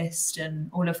playlist and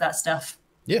all of that stuff.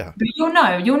 Yeah. But you'll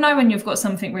know when you've got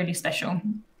something really special.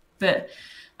 But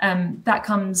that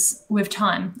comes with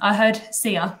time. I heard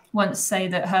Sia once say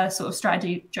that her sort of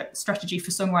strategy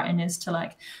for songwriting is to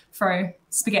like throw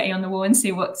spaghetti on the wall and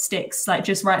see what sticks. Like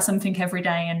just write something every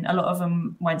day, and a lot of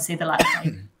them won't see the light.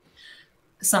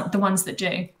 The ones that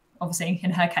do, obviously,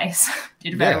 in her case,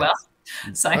 did very well.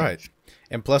 So right.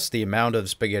 And plus, the amount of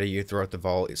spaghetti you throw at the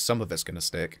vault, some of it's going to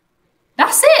stick.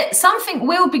 That's it. Something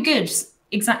will be good.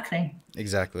 Exactly.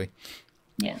 Exactly.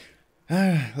 Yeah.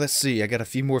 Let's see. I got a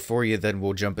few more for you, then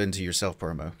we'll jump into your self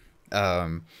promo.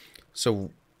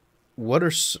 So, what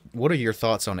are your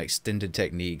thoughts on extended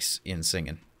techniques in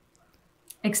singing?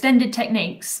 Extended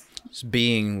techniques.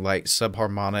 Being like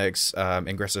subharmonics,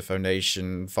 ingressive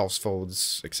phonation, false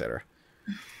folds, etc.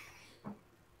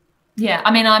 Yeah,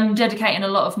 I mean, I'm dedicating a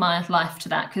lot of my life to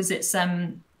that because it's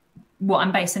what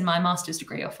I'm basing my master's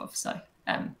degree off of. So,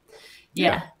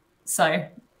 yeah. So,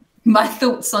 my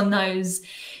thoughts on those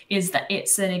is that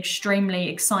it's an extremely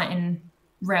exciting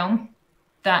realm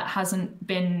that hasn't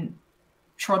been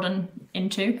trodden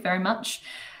into very much.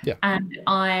 Yeah. And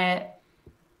I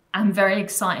am very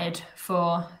excited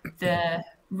for the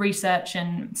research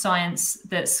and science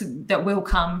that will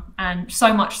come, and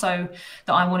so much so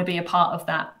that I want to be a part of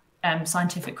that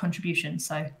scientific contribution.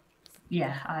 So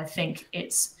yeah, I think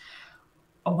it's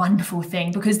a wonderful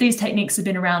thing because these techniques have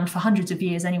been around for hundreds of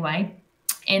years anyway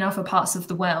in other parts of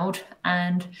the world,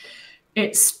 and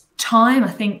it's time,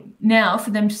 I think, now for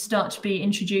them to start to be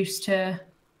introduced to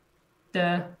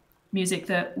the music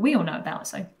that we all know about.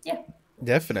 So yeah,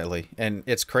 definitely. And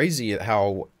it's crazy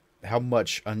how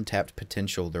much untapped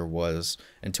potential there was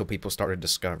until people started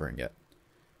discovering it.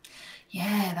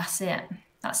 Yeah, that's it.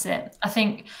 I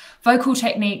think vocal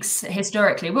techniques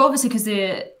historically, well, obviously because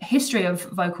the history of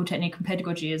vocal technique and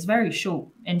pedagogy is very short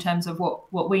in terms of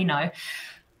what we know.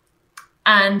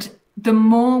 And the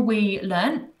more we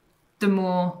learn, the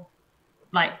more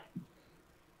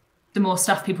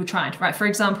stuff people tried, right? For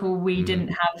example, we didn't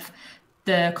have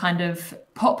the kind of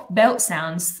pop belt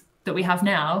sounds that we have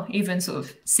now, even sort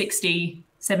of 60,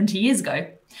 70 years ago.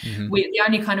 The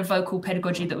only kind of vocal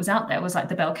pedagogy that was out there was like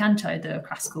the bel canto, the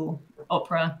classical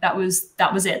opera. That was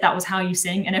it. That was how you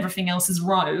sing, and everything else is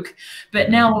rogue. But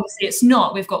now obviously it's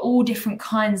not. We've got all different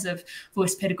kinds of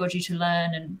voice pedagogy to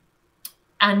learn,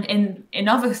 and in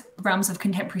other realms of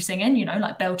contemporary singing, you know,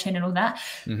 like belting and all that,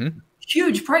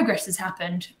 huge progress has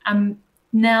happened. And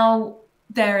now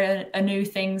there are new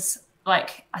things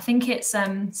like, I think it's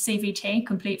CVT,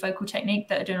 complete vocal technique,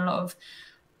 that are doing a lot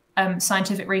of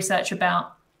scientific research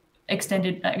about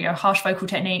extended, harsh vocal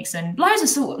techniques, and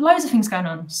loads of things going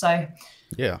on. So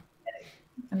yeah,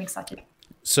 I'm excited.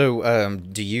 So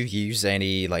do you use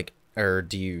any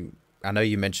I know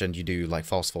you mentioned you do like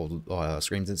false fold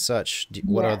screams and such.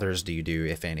 What others do you do,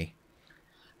 if any?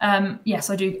 Yes,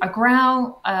 I do a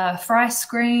growl, fry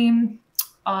scream.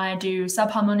 I do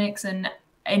subharmonics, and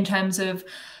in terms of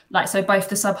so both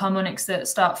the subharmonics that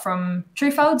start from true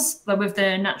folds, with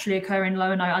the naturally occurring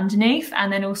lower note underneath,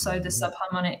 and then also the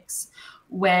subharmonics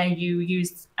where you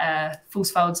use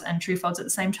false folds and true folds at the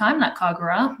same time, like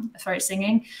kagura, throat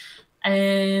singing.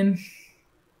 I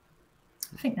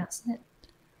think that's it.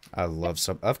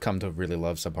 I've come to really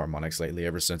love subharmonics lately,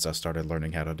 ever since I started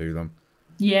learning how to do them.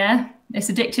 Yeah, it's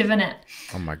addictive, isn't it?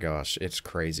 Oh my gosh, it's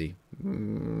crazy.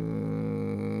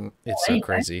 It's so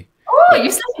crazy. Oh, you're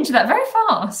listening to that very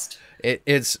fast.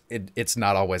 It's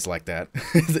not always like that.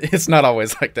 It's not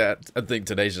always like that. I think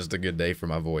today's just a good day for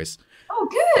my voice. Oh,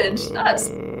 good.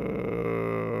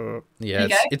 Yeah,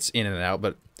 it's in and out,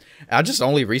 but I just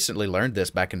only recently learned this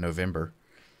back in November.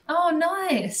 Oh,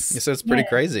 nice. So it's pretty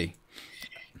crazy.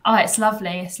 Oh, it's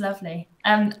lovely. It's lovely.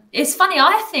 It's funny,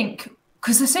 I think,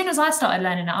 because as soon as I started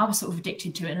learning it, I was sort of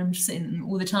addicted to it, and I'm just sitting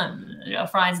all the time,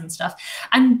 fries and stuff.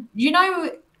 And you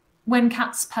know, when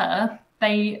cats purr,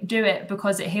 they do it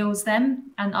because it heals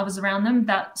them and others around them,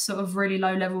 that sort of really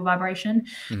low level vibration.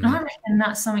 And I reckon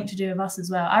that's something to do with us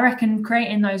as well. I reckon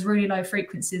creating those really low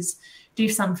frequencies do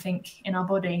something in our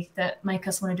body that make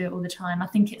us want to do it all the time. I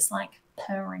think it's like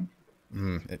purring.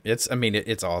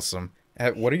 It's awesome.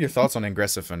 What are your thoughts on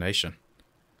ingressive phonation?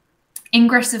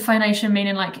 Ingressive phonation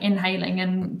meaning like inhaling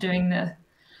and doing the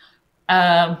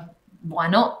why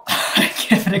not?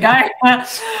 Give it a go.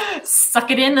 Suck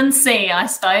it in and see, I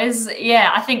suppose.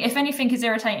 Yeah, I think if anything is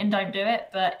irritating, don't do it.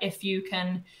 But if you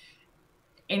can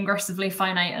ingressively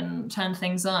phonate and turn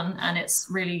things on, and it's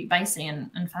really bassy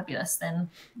and fabulous, then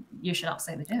you should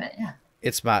absolutely do it. Yeah.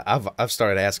 I've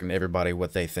started asking everybody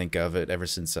what they think of it ever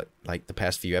since like the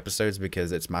past few episodes,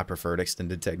 because it's my preferred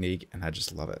extended technique, and I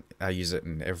just love it. I use it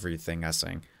in everything I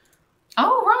sing.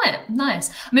 Oh, right, nice.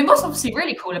 I mean, what's obviously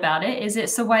really cool about it is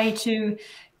it's a way to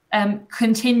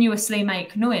continuously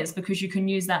make noise, because you can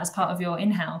use that as part of your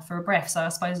inhale for a breath. So I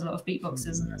suppose a lot of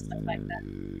beatboxers and stuff like that.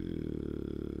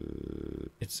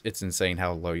 It's insane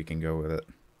how low you can go with it.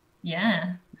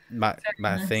 Yeah. My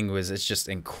thing was, it's just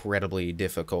incredibly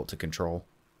difficult to control.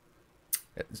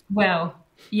 Well,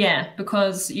 yeah,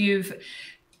 because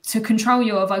to control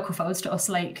your vocal folds to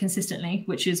oscillate consistently,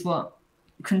 which is what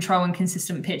control and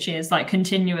consistent pitch is, like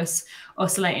continuous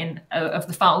oscillating of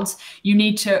the folds, you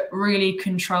need to really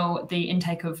control the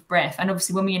intake of breath. And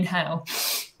obviously when we inhale,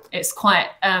 it's quite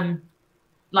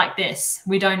like this.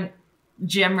 We don't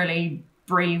generally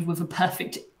breathe with a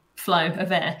perfect flow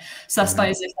of air. So I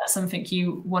suppose if that's something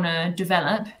you want to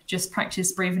develop, just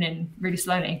practice breathing in really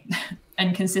slowly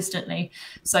and consistently.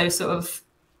 So sort of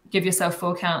give yourself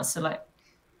 4 counts, so like,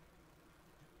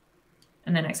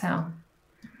 and then exhale.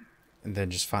 And then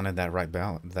just finding that right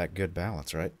balance, that good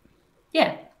balance, right?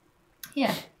 Yeah.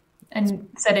 Yeah. And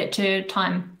set it to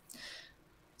time.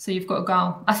 So you've got a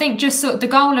goal. I think just sort of the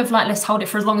goal of like, let's hold it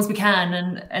for as long as we can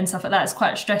and stuff like that is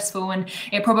quite stressful, and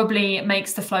it probably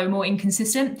makes the flow more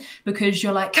inconsistent, because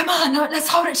you're like, come on, no, let's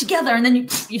hold it together. And then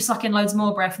you suck in loads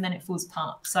more breath and then it falls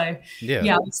apart. So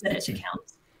yeah, I would set it to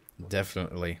count.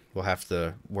 Definitely. We'll have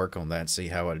to work on that and see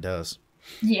how it does.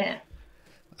 Yeah.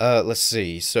 Let's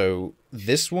see. So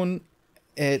this one,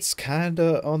 it's kind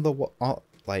of on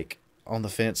the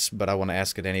fence, but I want to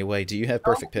ask it anyway. Do you have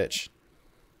perfect pitch?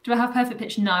 Do I have perfect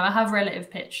pitch? No, I have relative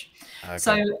pitch. Okay.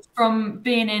 So from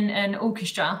being in an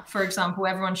orchestra, for example,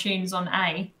 everyone tunes on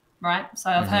A, right? So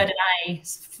I've heard an A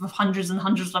for hundreds and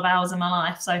hundreds of hours in my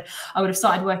life. So I would have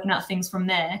started working out things from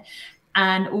there.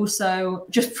 And also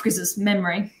just because it's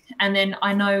memory. And then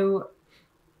I know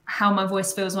how my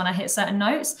voice feels when I hit certain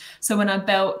notes. So when I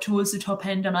belt towards the top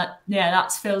end, I'm like, yeah,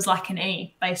 that feels like an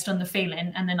E based on the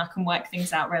feeling. And then I can work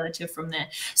things out relative from there.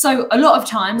 So a lot of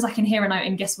times I can hear a note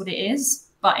and guess what it is,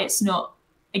 but it's not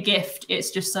a gift.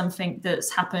 It's just something that's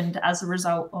happened as a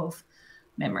result of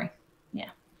memory. Yeah.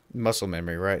 Muscle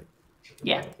memory, right?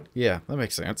 Yeah. Yeah, that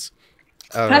makes sense.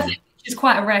 Perfect is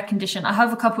quite a rare condition. I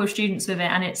have a couple of students with it,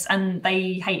 and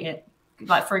they hate it.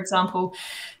 Like, for example,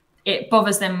 it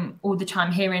bothers them all the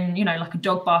time hearing, like a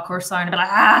dog bark or a siren, and be like,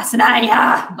 it's an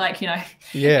A, like,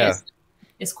 Yeah.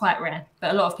 It's quite rare,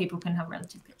 but a lot of people can have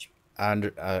relative pitch. I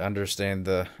understand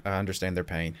their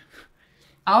pain.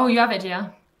 Oh, you have it, yeah?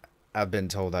 I've been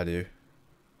told I do.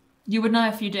 You would know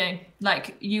if you do.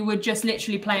 Like, you would just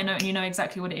literally play a note and you know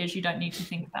exactly what it is. You don't need to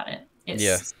think about it.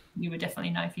 You would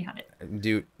definitely know if you had it.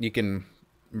 You can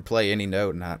play any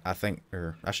note, and I think,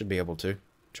 or I should be able to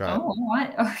try it. Oh, all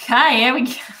right. Okay, here we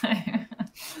go.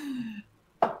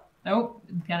 Oh,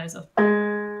 the piano's off.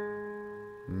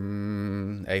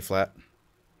 A flat.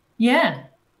 Yeah.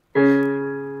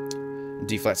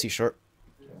 D flat, C sharp.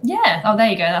 Yeah. Oh, there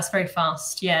you go. That's very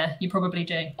fast. Yeah, you probably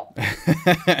do.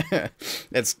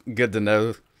 It's good to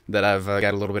know that I've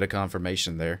got a little bit of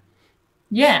confirmation there.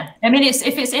 Yeah. I mean, if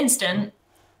it's instant,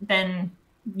 then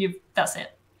that's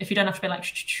it. If you don't have to be like,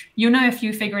 you'll know if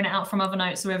you're figuring it out from other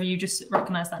notes or whether you just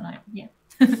recognize that note. Yeah.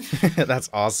 That's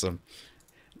awesome.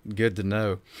 Good to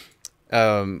know.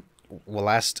 Well,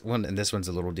 last one, and this one's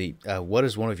a little deep. What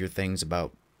is one of your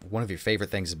favorite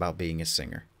things about being a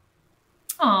singer?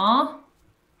 Aw.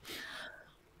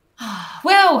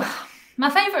 Well, my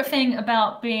favorite thing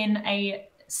about being a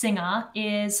singer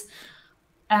is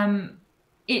I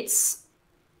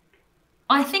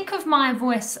think of my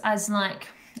voice as like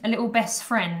a little best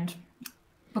friend,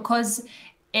 because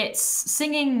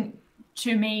singing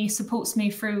to me supports me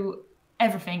through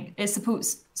everything. It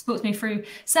supports me through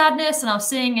sadness, and I'll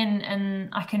sing and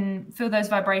I can feel those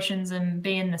vibrations and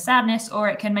be in the sadness, or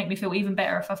it can make me feel even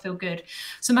better if I feel good.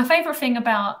 So my favorite thing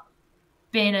about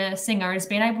being a singer is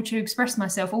being able to express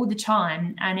myself all the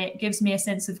time, and it gives me a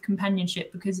sense of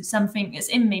companionship because it's something that's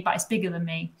in me, but it's bigger than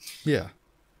me. Yeah.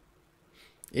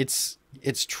 It's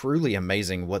truly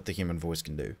amazing what the human voice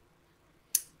can do,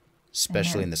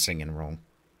 especially in the singing realm.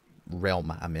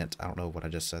 I don't know what I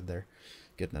just said there.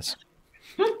 Goodness.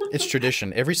 It's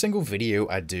tradition. Every single video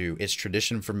I do, it's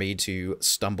tradition for me to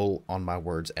stumble on my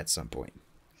words at some point.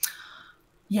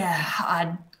 Yeah,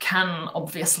 I can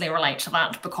obviously relate to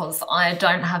that, because I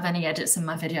don't have any edits in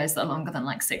my videos that are longer than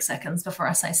like 6 seconds before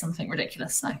I say something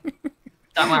ridiculous. So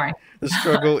don't worry. The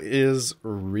struggle is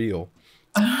real.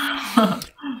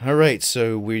 All right,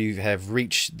 so we have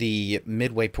reached the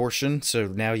midway portion. So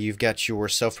now you've got your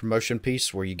self-promotion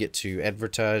piece where you get to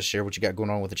advertise, share what you got going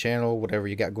on with the channel, whatever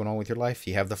you got going on with your life.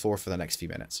 You have the floor for the next few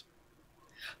minutes.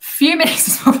 few minutes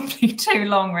is probably too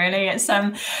long, really. It's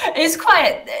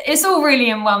all really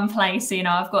in one place. You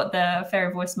know, I've got the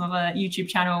Fairy Voice Mother YouTube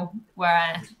channel where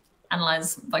I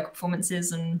analyze vocal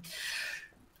performances and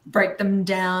break them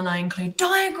down. I include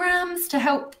diagrams to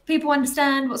help people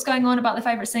understand what's going on about their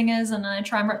favorite singers, and I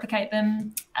try and replicate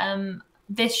them.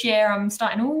 This year I'm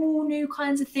starting all new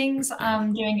kinds of things.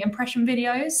 I'm doing impression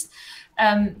videos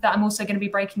that I'm also going to be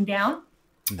breaking down.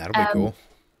 That'll be cool.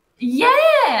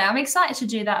 Yeah, I'm excited to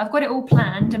do that. I've got it all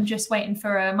planned. I'm just waiting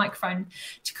for a microphone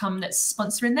to come that's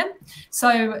sponsoring them.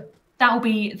 So that will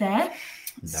be there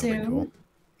soon.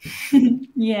 Cool.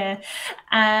 Yeah.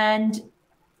 And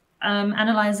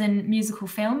analysing musical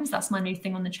films. That's my new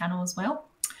thing on the channel as well.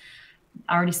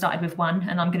 I already started with one,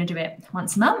 and I'm going to do it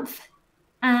once a month.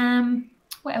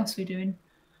 What else are we doing?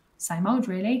 Same old,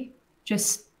 really.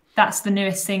 Just that's the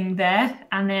newest thing there.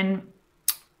 And then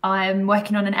I'm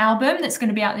working on an album that's going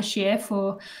to be out this year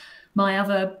for my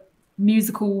other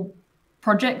musical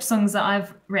project, songs that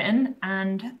I've written.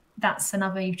 And that's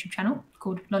another YouTube channel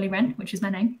called Lolli Wren, which is my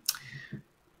name.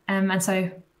 And so,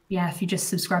 yeah, if you just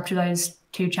subscribe to those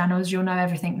 2 channels, you'll know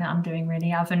everything that I'm doing,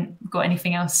 really. I haven't got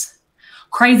anything else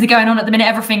crazy going on at the minute.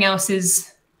 Everything else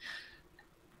is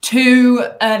too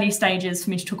early stages for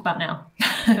me to talk about now.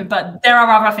 But there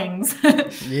are other things.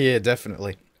 Yeah,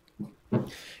 definitely.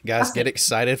 Guys, get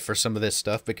excited for some of this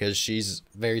stuff because she's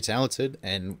very talented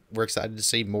and we're excited to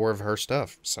see more of her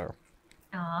stuff. So,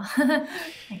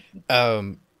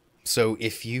 so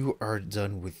if you are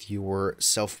done with your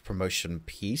self-promotion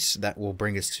piece, that will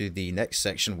bring us to the next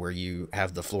section where you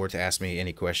have the floor to ask me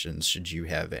any questions, should you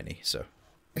have any. So,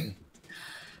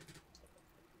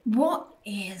 what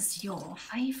is your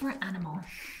favorite animal?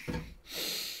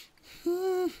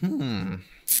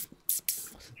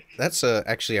 That's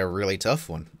actually a really tough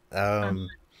one.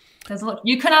 There's a lot.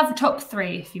 You can have top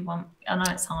 3 if you want. I know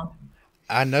it's hard.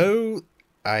 I know.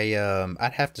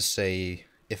 I'd have to say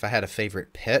if I had a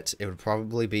favorite pet, it would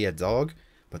probably be a dog.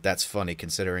 But that's funny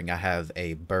considering I have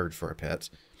a bird for a pet.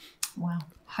 Wow.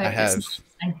 I have.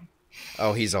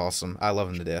 Oh, he's awesome. I love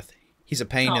him to death. He's a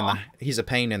pain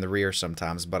in the rear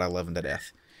sometimes, but I love him to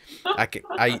death. I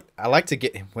like to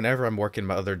get, whenever I'm working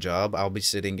my other job, I'll be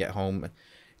sitting at home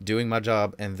doing my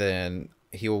job, and then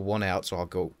he'll want out, so I'll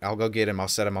go get him. I'll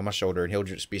set him on my shoulder, and he'll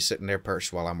just be sitting there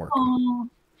perched while I'm working.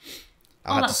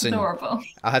 That's adorable.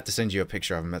 I'll have to send you a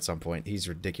picture of him at some point. He's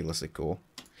ridiculously cool.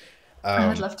 I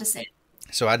would love to see it.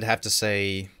 So I'd have to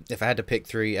say, if I had to pick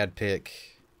 3, I'd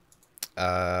pick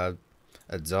a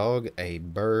dog, a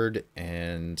bird,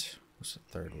 and what's the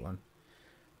third one?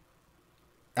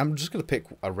 I'm just going to pick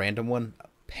a random one, a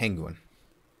penguin.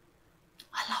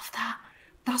 I love that.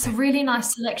 That's a really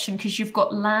nice selection because you've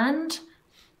got land,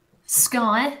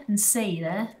 sky, and sea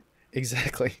there.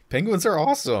 Exactly. Penguins are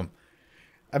awesome.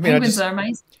 I mean, penguins are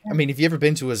amazing. I mean, have you ever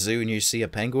been to a zoo and you see a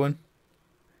penguin?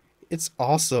 It's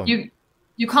awesome.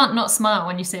 You can't not smile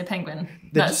when you see a penguin.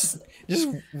 Just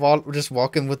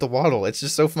walking with the waddle. It's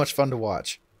just so much fun to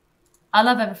watch. I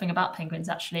love everything about penguins,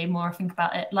 actually. The more I think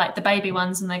about it, like the baby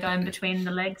ones, and they go in between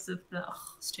the legs of the.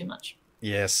 Oh, it's too much.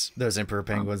 Yes, those emperor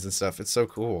penguins and stuff. It's so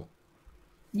cool.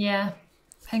 Yeah,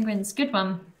 penguins. Good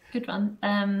one. Good one.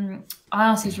 I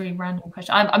asked these really random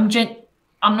question.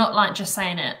 I'm not like just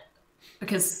saying it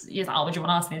because you're like, oh, would you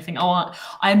want to ask me anything? Oh,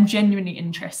 I'm genuinely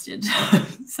interested.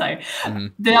 So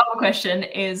the other question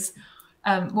is,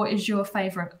 what is your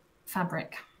favorite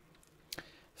fabric?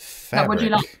 Like, what do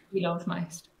you like? You love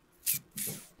most?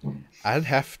 I'd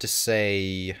have to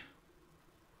say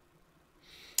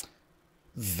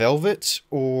velvet,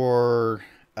 or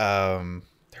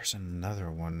there's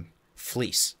another one,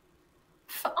 fleece.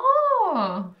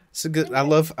 Oh, it's a good. I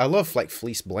love like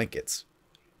fleece blankets.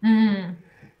 Yeah,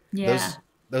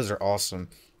 those are awesome,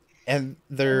 and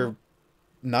they're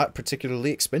not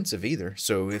particularly expensive either.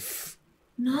 So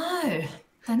no,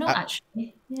 they're not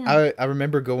actually. Yeah. I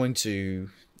remember going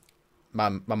to. My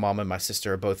mom and my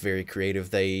sister are both very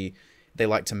creative. They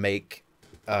like to make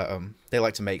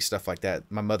stuff like that.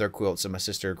 My mother quilts and my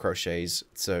sister crochets.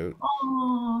 So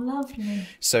lovely.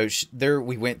 So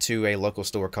we went to a local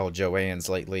store called Joann's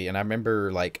lately, and I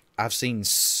remember like I've seen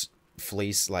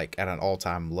fleece like at an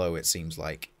all-time low. It seems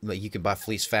like you can buy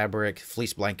fleece fabric.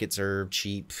 Fleece blankets are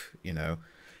cheap, you know.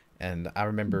 And I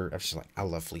remember I was just like, I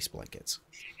love fleece blankets.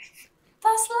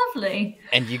 That's lovely.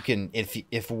 And you can,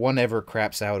 if one ever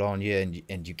craps out on you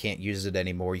and you can't use it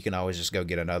anymore, you can always just go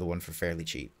get another one for fairly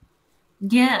cheap.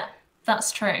 Yeah,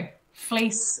 that's true.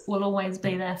 Fleece will always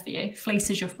be there for you. Fleece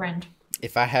is your friend.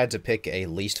 If I had to pick a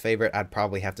least favorite, I'd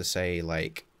probably have to say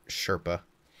like Sherpa.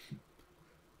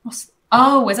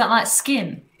 Oh, is that like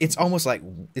skin? It's almost like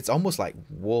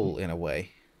wool in a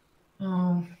way.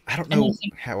 Oh, I don't and you know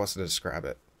think, how else to describe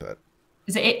it, but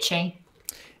is it itchy?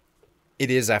 it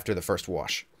is after the first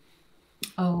wash.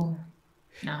 Oh,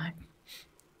 no.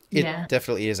 It Yeah,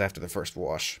 definitely is after the first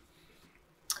wash.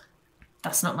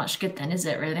 that's not much good then, is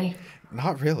it really?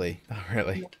 Not really. Not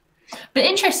really. But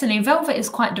interestingly, velvet is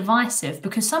quite divisive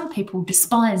because some people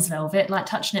despise velvet, like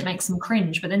touching it makes them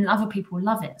cringe, but then other people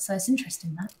love it. So it's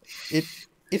interesting that. It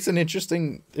it's an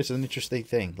interesting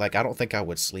thing. Like I don't think I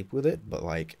would sleep with it, but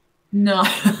like No,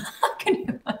 can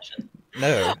you imagine?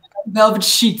 no. Velvet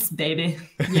sheets, baby.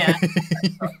 Yeah.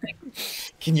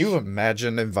 Can you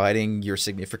imagine inviting your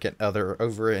significant other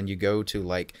over and you go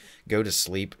to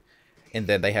sleep and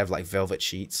then they have like velvet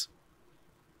sheets?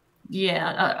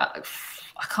 Yeah,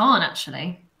 I can't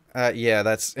actually. Yeah,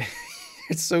 that's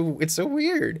it's so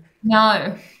weird.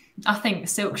 No, I think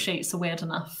silk sheets are weird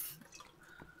enough.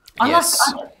 I like Yes.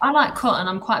 I like cotton.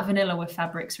 I'm quite vanilla with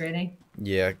fabrics, really.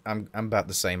 Yeah, I'm about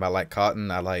the same. I like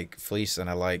cotton, I like fleece, and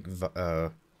I like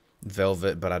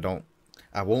velvet, but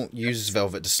I won't use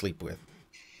velvet to sleep with.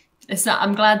 It's that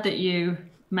I'm glad that you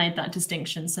made that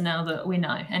distinction. So now that we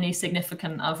know, any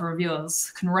significant other of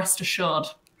yours can rest assured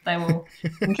they will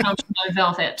encounter no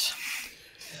velvet.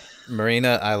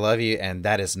 Marina, I love you, and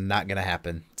that is not gonna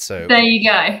happen. So There you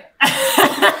go.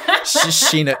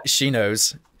 she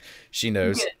knows. She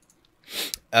knows. Good.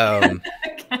 Um,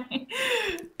 Okay.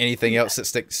 anything else that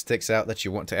sticks out that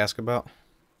you want to ask about?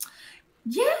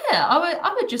 Yeah,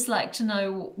 I would just like to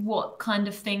know what kind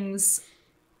of things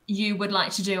you would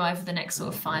like to do over the next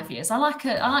sort of 5 years. I like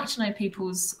to know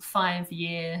people's 5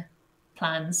 year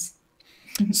plans.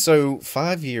 So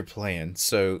 5 year plan.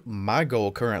 So my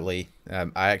goal currently,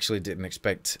 I actually didn't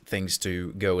expect things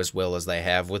to go as well as they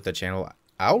have with the channel.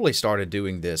 I only started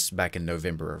doing this back in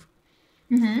November.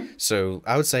 So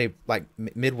I would say like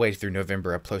midway through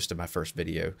November, I posted my first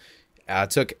video. I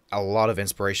took a lot of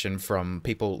inspiration from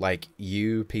people like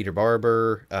you, Peter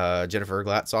Barber, Jennifer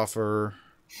Glatzoffer,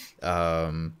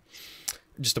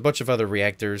 just a bunch of other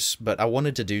reactors. But I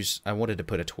wanted to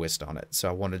put a twist on it. So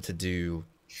I wanted to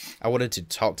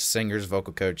talk to singers,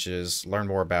 vocal coaches, learn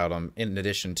more about them, in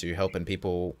addition to helping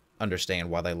people understand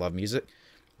why they love music.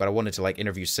 But I wanted to like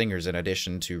interview singers in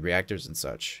addition to reactors and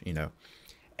such, you know.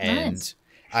 And Nice.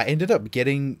 I ended up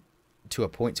getting to a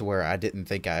point to where I didn't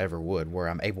think I ever would, where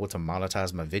I'm able to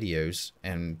monetize my videos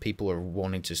and people are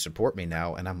wanting to support me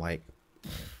now. And I'm like,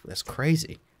 that's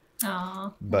crazy.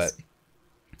 Oh, But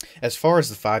as far as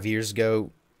the 5 years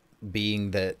go,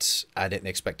 being that I didn't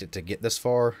expect it to get this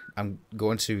far, I'm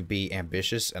going to be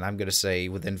ambitious, and I'm going to say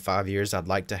within 5 years, I'd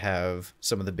like to have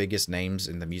some of the biggest names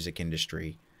in the music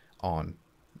industry on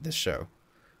this show,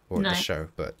 or the nice. show,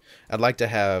 but I'd like to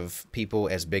have people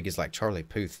as big as like Charlie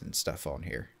Puth and stuff on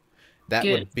here. That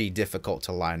Good. would be difficult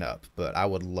to line up, but I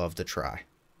would love to try.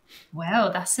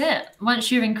 Well, that's it.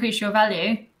 Once you increase your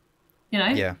value, you know,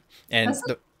 Yeah, and that's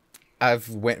it. I've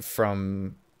went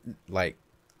from like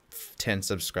 10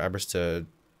 subscribers to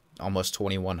almost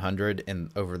 2,100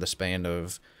 in over the span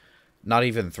of not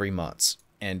even 3 months.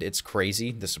 And it's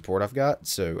crazy the support I've got.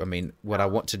 So, I mean, what I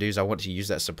want to do is I want to use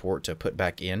that support to put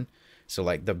back in. So,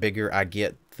 like, the bigger I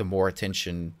get, the more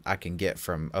attention I can get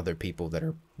from other people that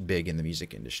are big in the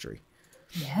music industry.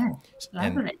 Yeah,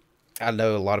 And lovely. I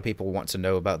know a lot of people want to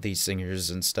know about these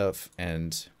singers and stuff.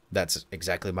 And that's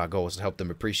exactly my goal, is to help them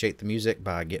appreciate the music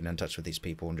by getting in touch with these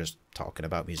people and just talking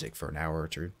about music for an hour or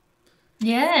two.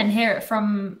 Yeah, and hear it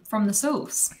from the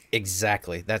source.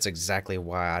 Exactly. That's exactly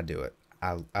why I do it.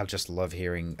 I just love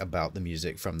hearing about the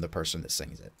music from the person that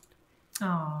sings it.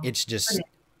 Oh, It's just, brilliant.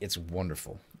 it's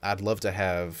wonderful. I'd love to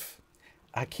have,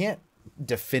 I can't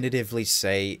definitively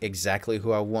say exactly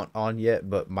who I want on yet,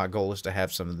 but my goal is to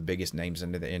have some of the biggest names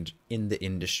in the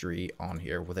industry on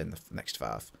here within the next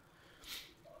 5.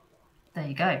 There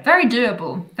you go. Very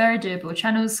doable. Very doable.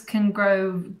 Channels can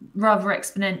grow rather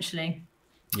exponentially,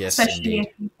 Yes, especially indeed.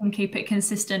 if you can keep it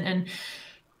consistent and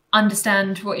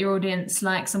understand what your audience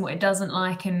likes and what it doesn't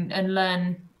like, and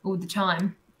learn all the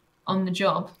time on the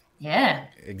job. Yeah.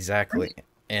 Exactly.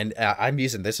 And I'm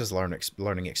using this as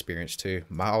learning experience too.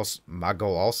 My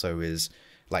goal also is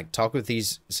like talk with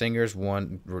these singers,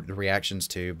 one, the reactions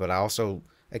too, but I also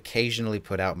occasionally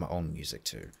put out my own music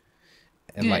too,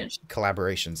 and like Good.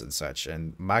 collaborations and such.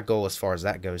 And my goal as far as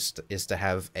that goes is to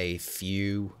have a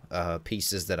few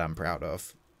pieces that I'm proud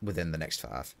of within the next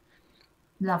 5.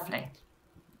 Lovely.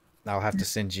 I'll have to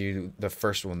send you the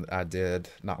first one that I did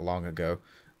not long ago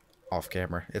off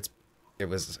camera. It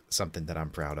was something that I'm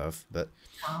proud of. But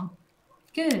Oh,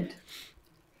 good.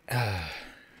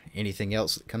 anything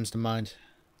else that comes to mind?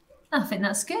 I think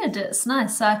that's good. It's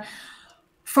nice. So,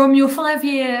 from your 5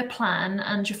 year plan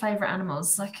and your favourite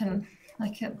animals, I can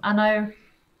Like I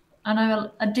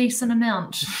know a decent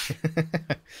amount.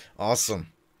 Awesome.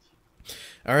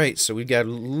 All right, so we've got a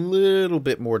little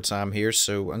bit more time here,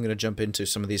 so I'm going to jump into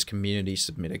some of these community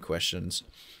submitted questions.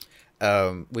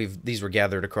 These were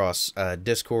gathered across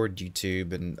Discord,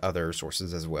 YouTube, and other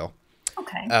sources as well.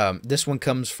 Okay. This one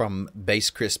comes from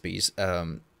Bass Crispies.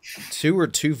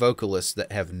 Two vocalists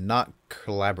that have not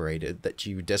collaborated that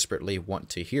you desperately want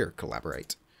to hear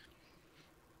collaborate.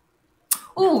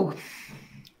 Oh,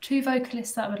 two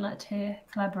vocalists that I would like to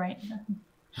collaborate.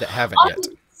 That haven't yet.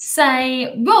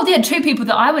 Say, well, yeah, two people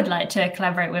that I would like to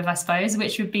collaborate with, I suppose,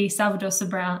 which would be Salvador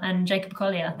Sobral and Jacob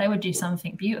Collier. They would do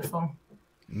something beautiful.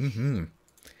 Mm-hmm.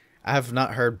 I have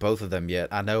not heard both of them yet.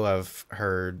 I know I've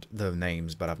heard the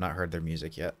names, but I've not heard their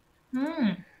music yet.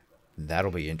 That'll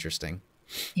be interesting.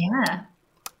 Yeah.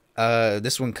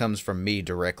 This one comes from me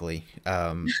directly.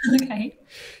 Okay.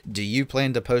 Do you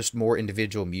plan to post more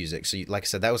individual music? So, like I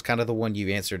said, that was kind of the one you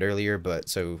answered earlier, but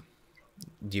so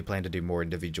do you plan to do more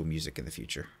individual music in the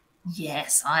future?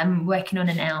 Yes, I'm working on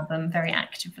an album very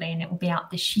actively, and it will be out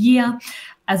this year,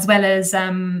 as well as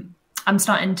I'm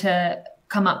starting to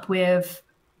come up with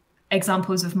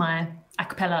examples of my a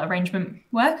cappella arrangement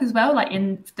work as well, like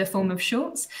in the form of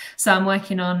shorts. So I'm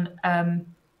working on a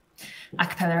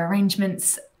cappella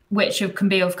arrangements, which can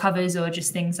be of covers or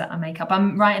just things that I make up.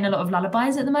 I'm writing a lot of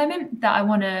lullabies at the moment that I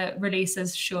want to release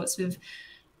as shorts with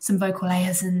some vocal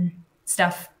layers and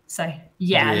stuff. So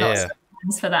yeah. Lots of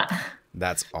plans for that.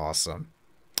 That's awesome.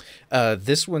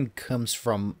 This one comes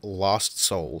from Lost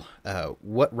Soul.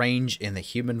 What range in the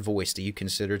human voice do you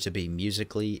consider to be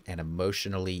musically and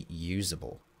emotionally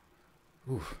usable?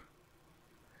 Ooh.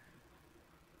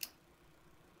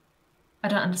 I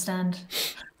don't understand.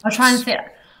 I'll try and think.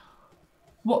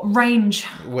 What range?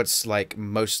 What's like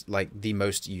the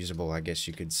most usable, I guess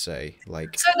you could say.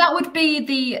 Like, so that would be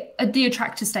the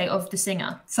attractor state of the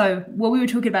singer. So what we were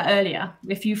talking about earlier,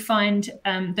 if you find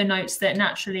the notes that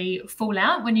naturally fall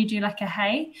out when you do like a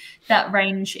hey, that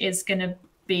range is going to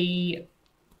be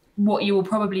what you will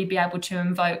probably be able to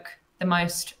invoke the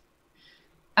most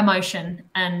emotion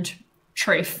and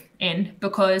truth in,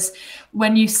 because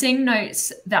when you sing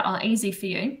notes that are easy for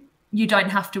you, you don't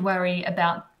have to worry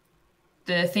about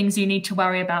the things you need to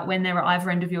worry about when they're at either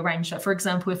end of your range. So for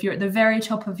example, if you're at the very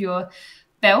top of your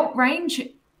belt range,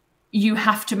 you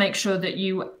have to make sure that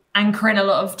you anchor in a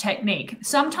lot of technique.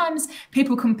 Sometimes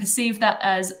people can perceive that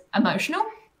as emotional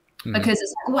because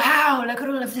it's like, wow, look at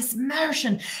all of this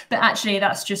emotion. But actually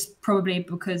that's just probably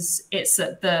because it's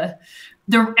at the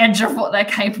edge of what they're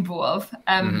capable of.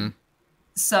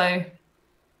 So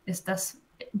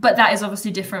but that is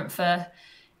obviously different for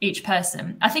each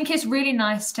person. I think it's really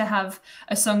nice to have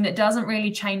a song that doesn't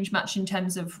really change much in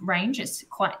terms of range. It's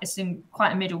in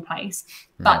quite a middle place,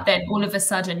 but then all of a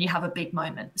sudden you have a big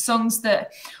moment. Songs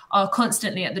that are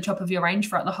constantly at the top of your range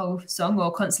throughout the whole song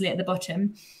or constantly at the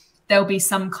bottom, there'll be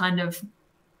some kind of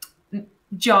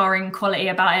jarring quality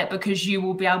about it because you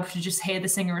will be able to just hear the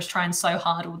singer is trying so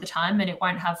hard all the time and it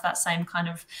won't have that same kind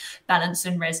of balance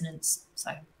and resonance.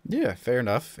 So yeah, fair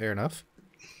enough.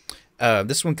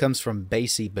 This one comes from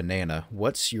Bassy Banana.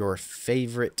 What's your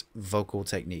favorite vocal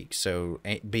technique? So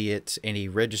be it any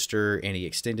register, any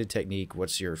extended technique,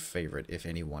 what's your favorite if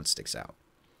any one sticks out?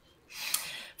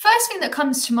 First thing that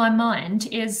comes to my mind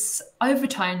is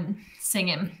overtone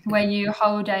singing, where you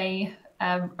hold a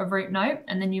root note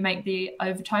and then you make the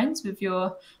overtones with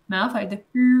your mouth, like that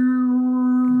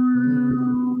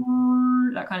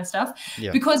kind of stuff. Yeah.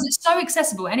 Because it's so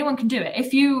accessible. Anyone can do it.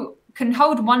 If you can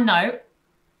hold one note,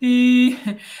 you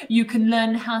can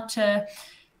learn how to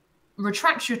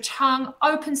retract your tongue,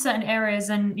 open certain areas,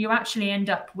 and you actually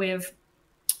end up with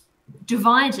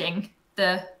dividing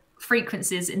the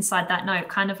frequencies inside that note,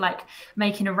 kind of like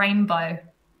making a rainbow,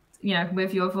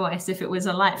 with your voice if it was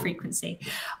a light frequency.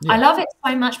 Yeah. I love it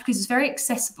so much because it's very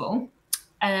accessible.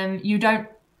 You don't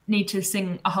need to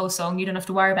sing a whole song. You don't have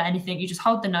to worry about anything. You just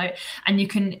hold the note and you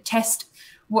can test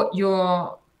what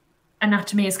your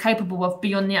anatomy is capable of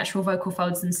beyond the actual vocal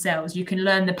folds themselves. You can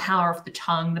learn the power of the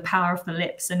tongue, the power of the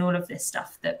lips, and all of this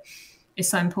stuff that is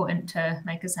so important to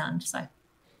make a sound. So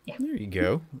yeah, there you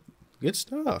go. Good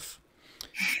stuff.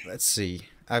 Let's see,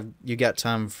 you got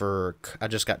time for I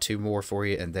just got two more for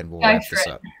you and then we'll wrap this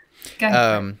up.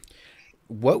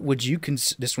 What would you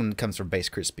this one comes from Bass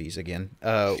Crispies again.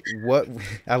 What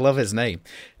I love his name.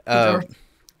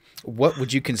 What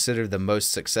would you consider the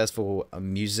most successful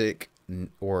music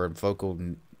or vocal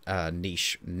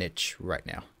niche right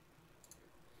now?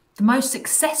 The most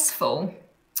successful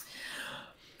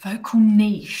vocal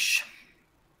niche.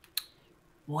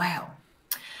 Wow.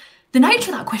 The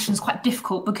nature of that question is quite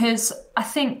difficult because I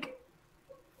think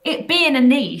it being a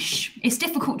niche, it's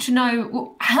difficult to know,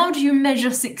 well, how do you measure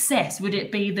success? Would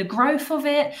it be the growth of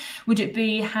it? Would it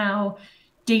be how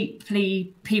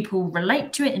deeply people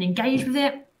relate to it and engage with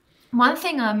it? One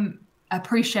thing I'm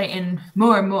appreciating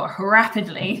more and more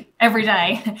rapidly every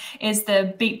day is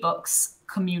the beatbox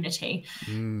community.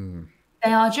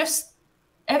 They are just,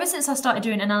 ever since I started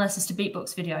doing analysis to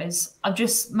beatbox videos,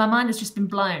 my mind has just been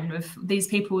blown with these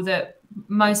people that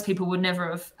most people would never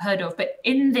have heard of. But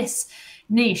in this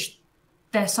niche,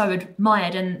 they're so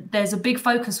admired, and there's a big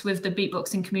focus with the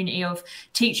beatboxing community of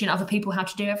teaching other people how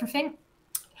to do everything.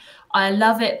 I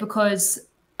love it because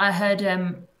I heard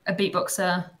a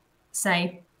beatboxer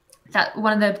say that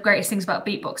one of the greatest things about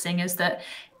beatboxing is that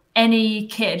any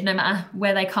kid, no matter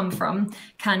where they come from,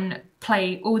 can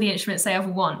play all the instruments they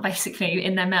ever want, basically,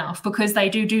 in their mouth, because they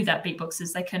do that,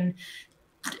 beatboxers. They can,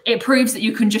 it proves that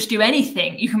you can just do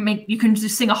anything. You can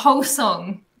just sing a whole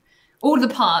song, all the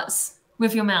parts,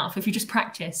 with your mouth if you just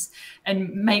practice and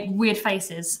make weird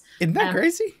faces. Isn't that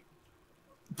crazy?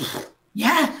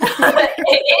 Yeah,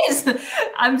 it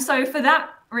is. So for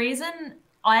that reason,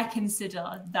 I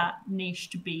consider that niche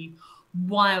to be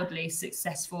wildly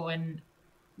successful, and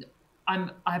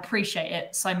I appreciate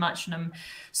it so much, and I'm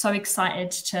so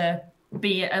excited to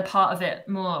be a part of it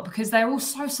more, because they're all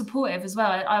so supportive as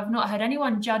well. I've not heard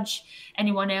anyone judge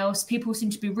anyone else. People seem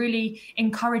to be really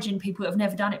encouraging people that have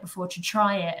never done it before to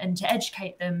try it and to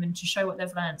educate them and to show what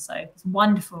they've learned. So it's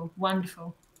wonderful,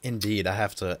 wonderful. Indeed, I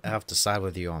have to side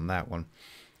with you on that one.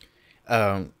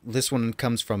 This one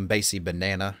comes from Basie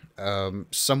Banana.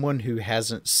 Someone who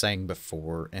hasn't sang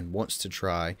before and wants to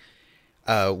try.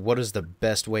 What is the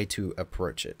best way to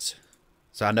approach it?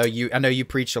 So I know you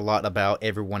preach a lot about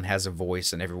everyone has a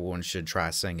voice and everyone should try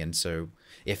singing. So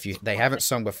if they haven't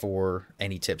sung before,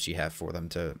 any tips you have for them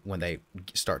to when they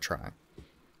start trying?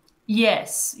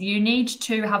 Yes, you need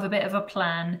to have a bit of a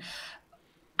plan,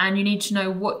 and you need to know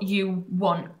what you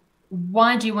want.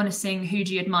 Why do you want to sing? Who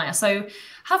do you admire? So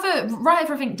write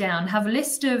everything down. Have a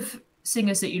list of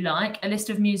singers that you like, a list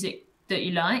of music that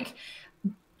you like.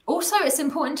 Also, it's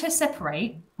important to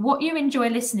separate what you enjoy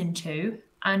listening to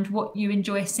and what you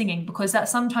enjoy singing, because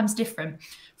that's sometimes different.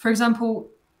 For example,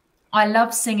 I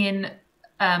love singing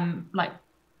like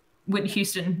Whitney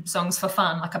Houston songs for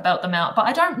fun, like I belt them out, but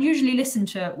I don't usually listen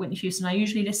to Whitney Houston. I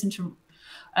usually listen to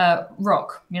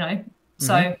rock,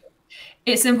 So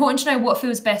it's important to know what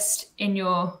feels best in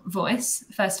your voice,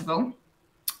 first of all.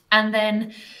 And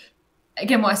then,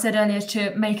 again, what I said earlier,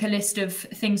 to make a list of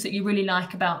things that you really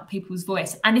like about people's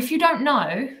voice. And if you don't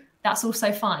know, that's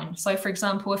also fine. So, for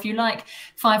example, if you like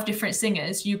 5 different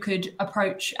singers, you could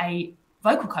approach a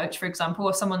vocal coach, for example,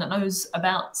 or someone that knows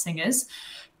about singers,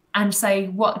 and say,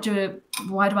 why do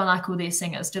I like all these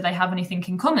singers? Do they have anything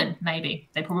in common? Maybe.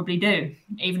 They probably do,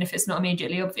 even if it's not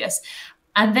immediately obvious.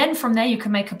 And then from there, you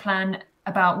can make a plan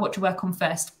about what to work on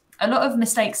first. A lot of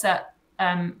mistakes that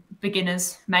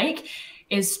beginners make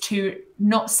is to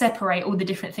not separate all the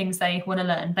different things they want to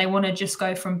learn. They want to just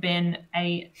go from being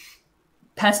a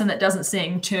person that doesn't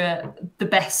sing to the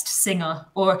best singer,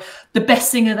 or the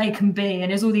best singer they can be. And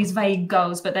there's all these vague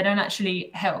goals, but they don't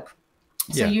actually help.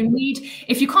 So you need,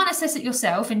 if you can't assess it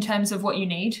yourself in terms of what you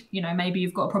need, maybe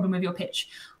you've got a problem with your pitch,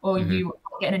 or you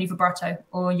aren't getting any vibrato,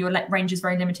 or your range is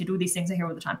very limited, all these things I hear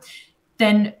all the time,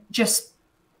 then just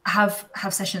have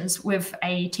sessions with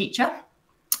a teacher.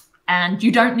 And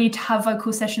you don't need to have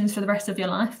vocal sessions for the rest of your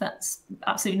life. That's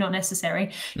absolutely not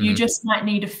necessary. You just might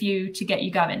need a few to get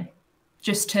you going,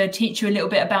 just to teach you a little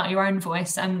bit about your own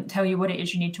voice and tell you what it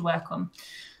is you need to work on.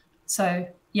 So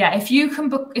yeah, if you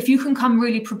can come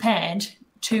really prepared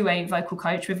to a vocal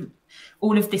coach with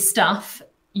all of this stuff,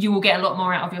 you will get a lot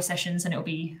more out of your sessions, and it'll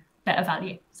be better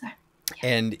value. So yeah.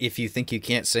 And if you think you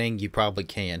can't sing, you probably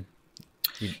can.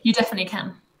 You definitely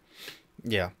can.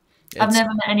 Yeah. I've never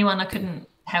met anyone I couldn't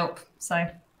help. So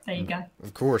there you go.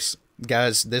 Of course.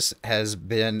 Guys, this has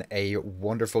been a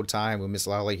wonderful time with Miss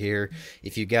Lolli here.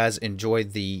 If you guys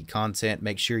enjoyed the content,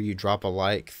 make sure you drop a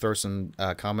like, throw some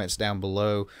comments down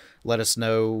below. Let us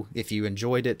know if you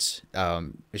enjoyed it.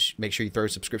 Make sure you throw a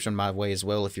subscription my way as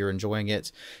well if you're enjoying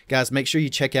it. Guys, make sure you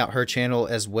check out her channel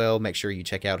as well. Make sure you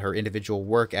check out her individual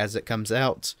work as it comes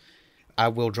out. I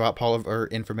will drop all of her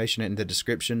information in the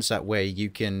description, so that way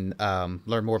you can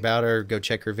learn more about her. Go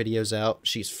check her videos out.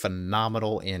 She's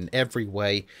phenomenal in every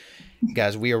way.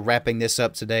 Guys, we are wrapping this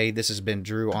up today. This has been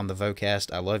Drew on the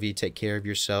Vocast. I love you. Take care of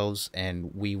yourselves, and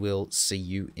we will see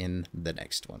you in the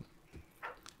next one.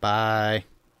 Bye.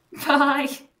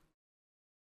 Bye.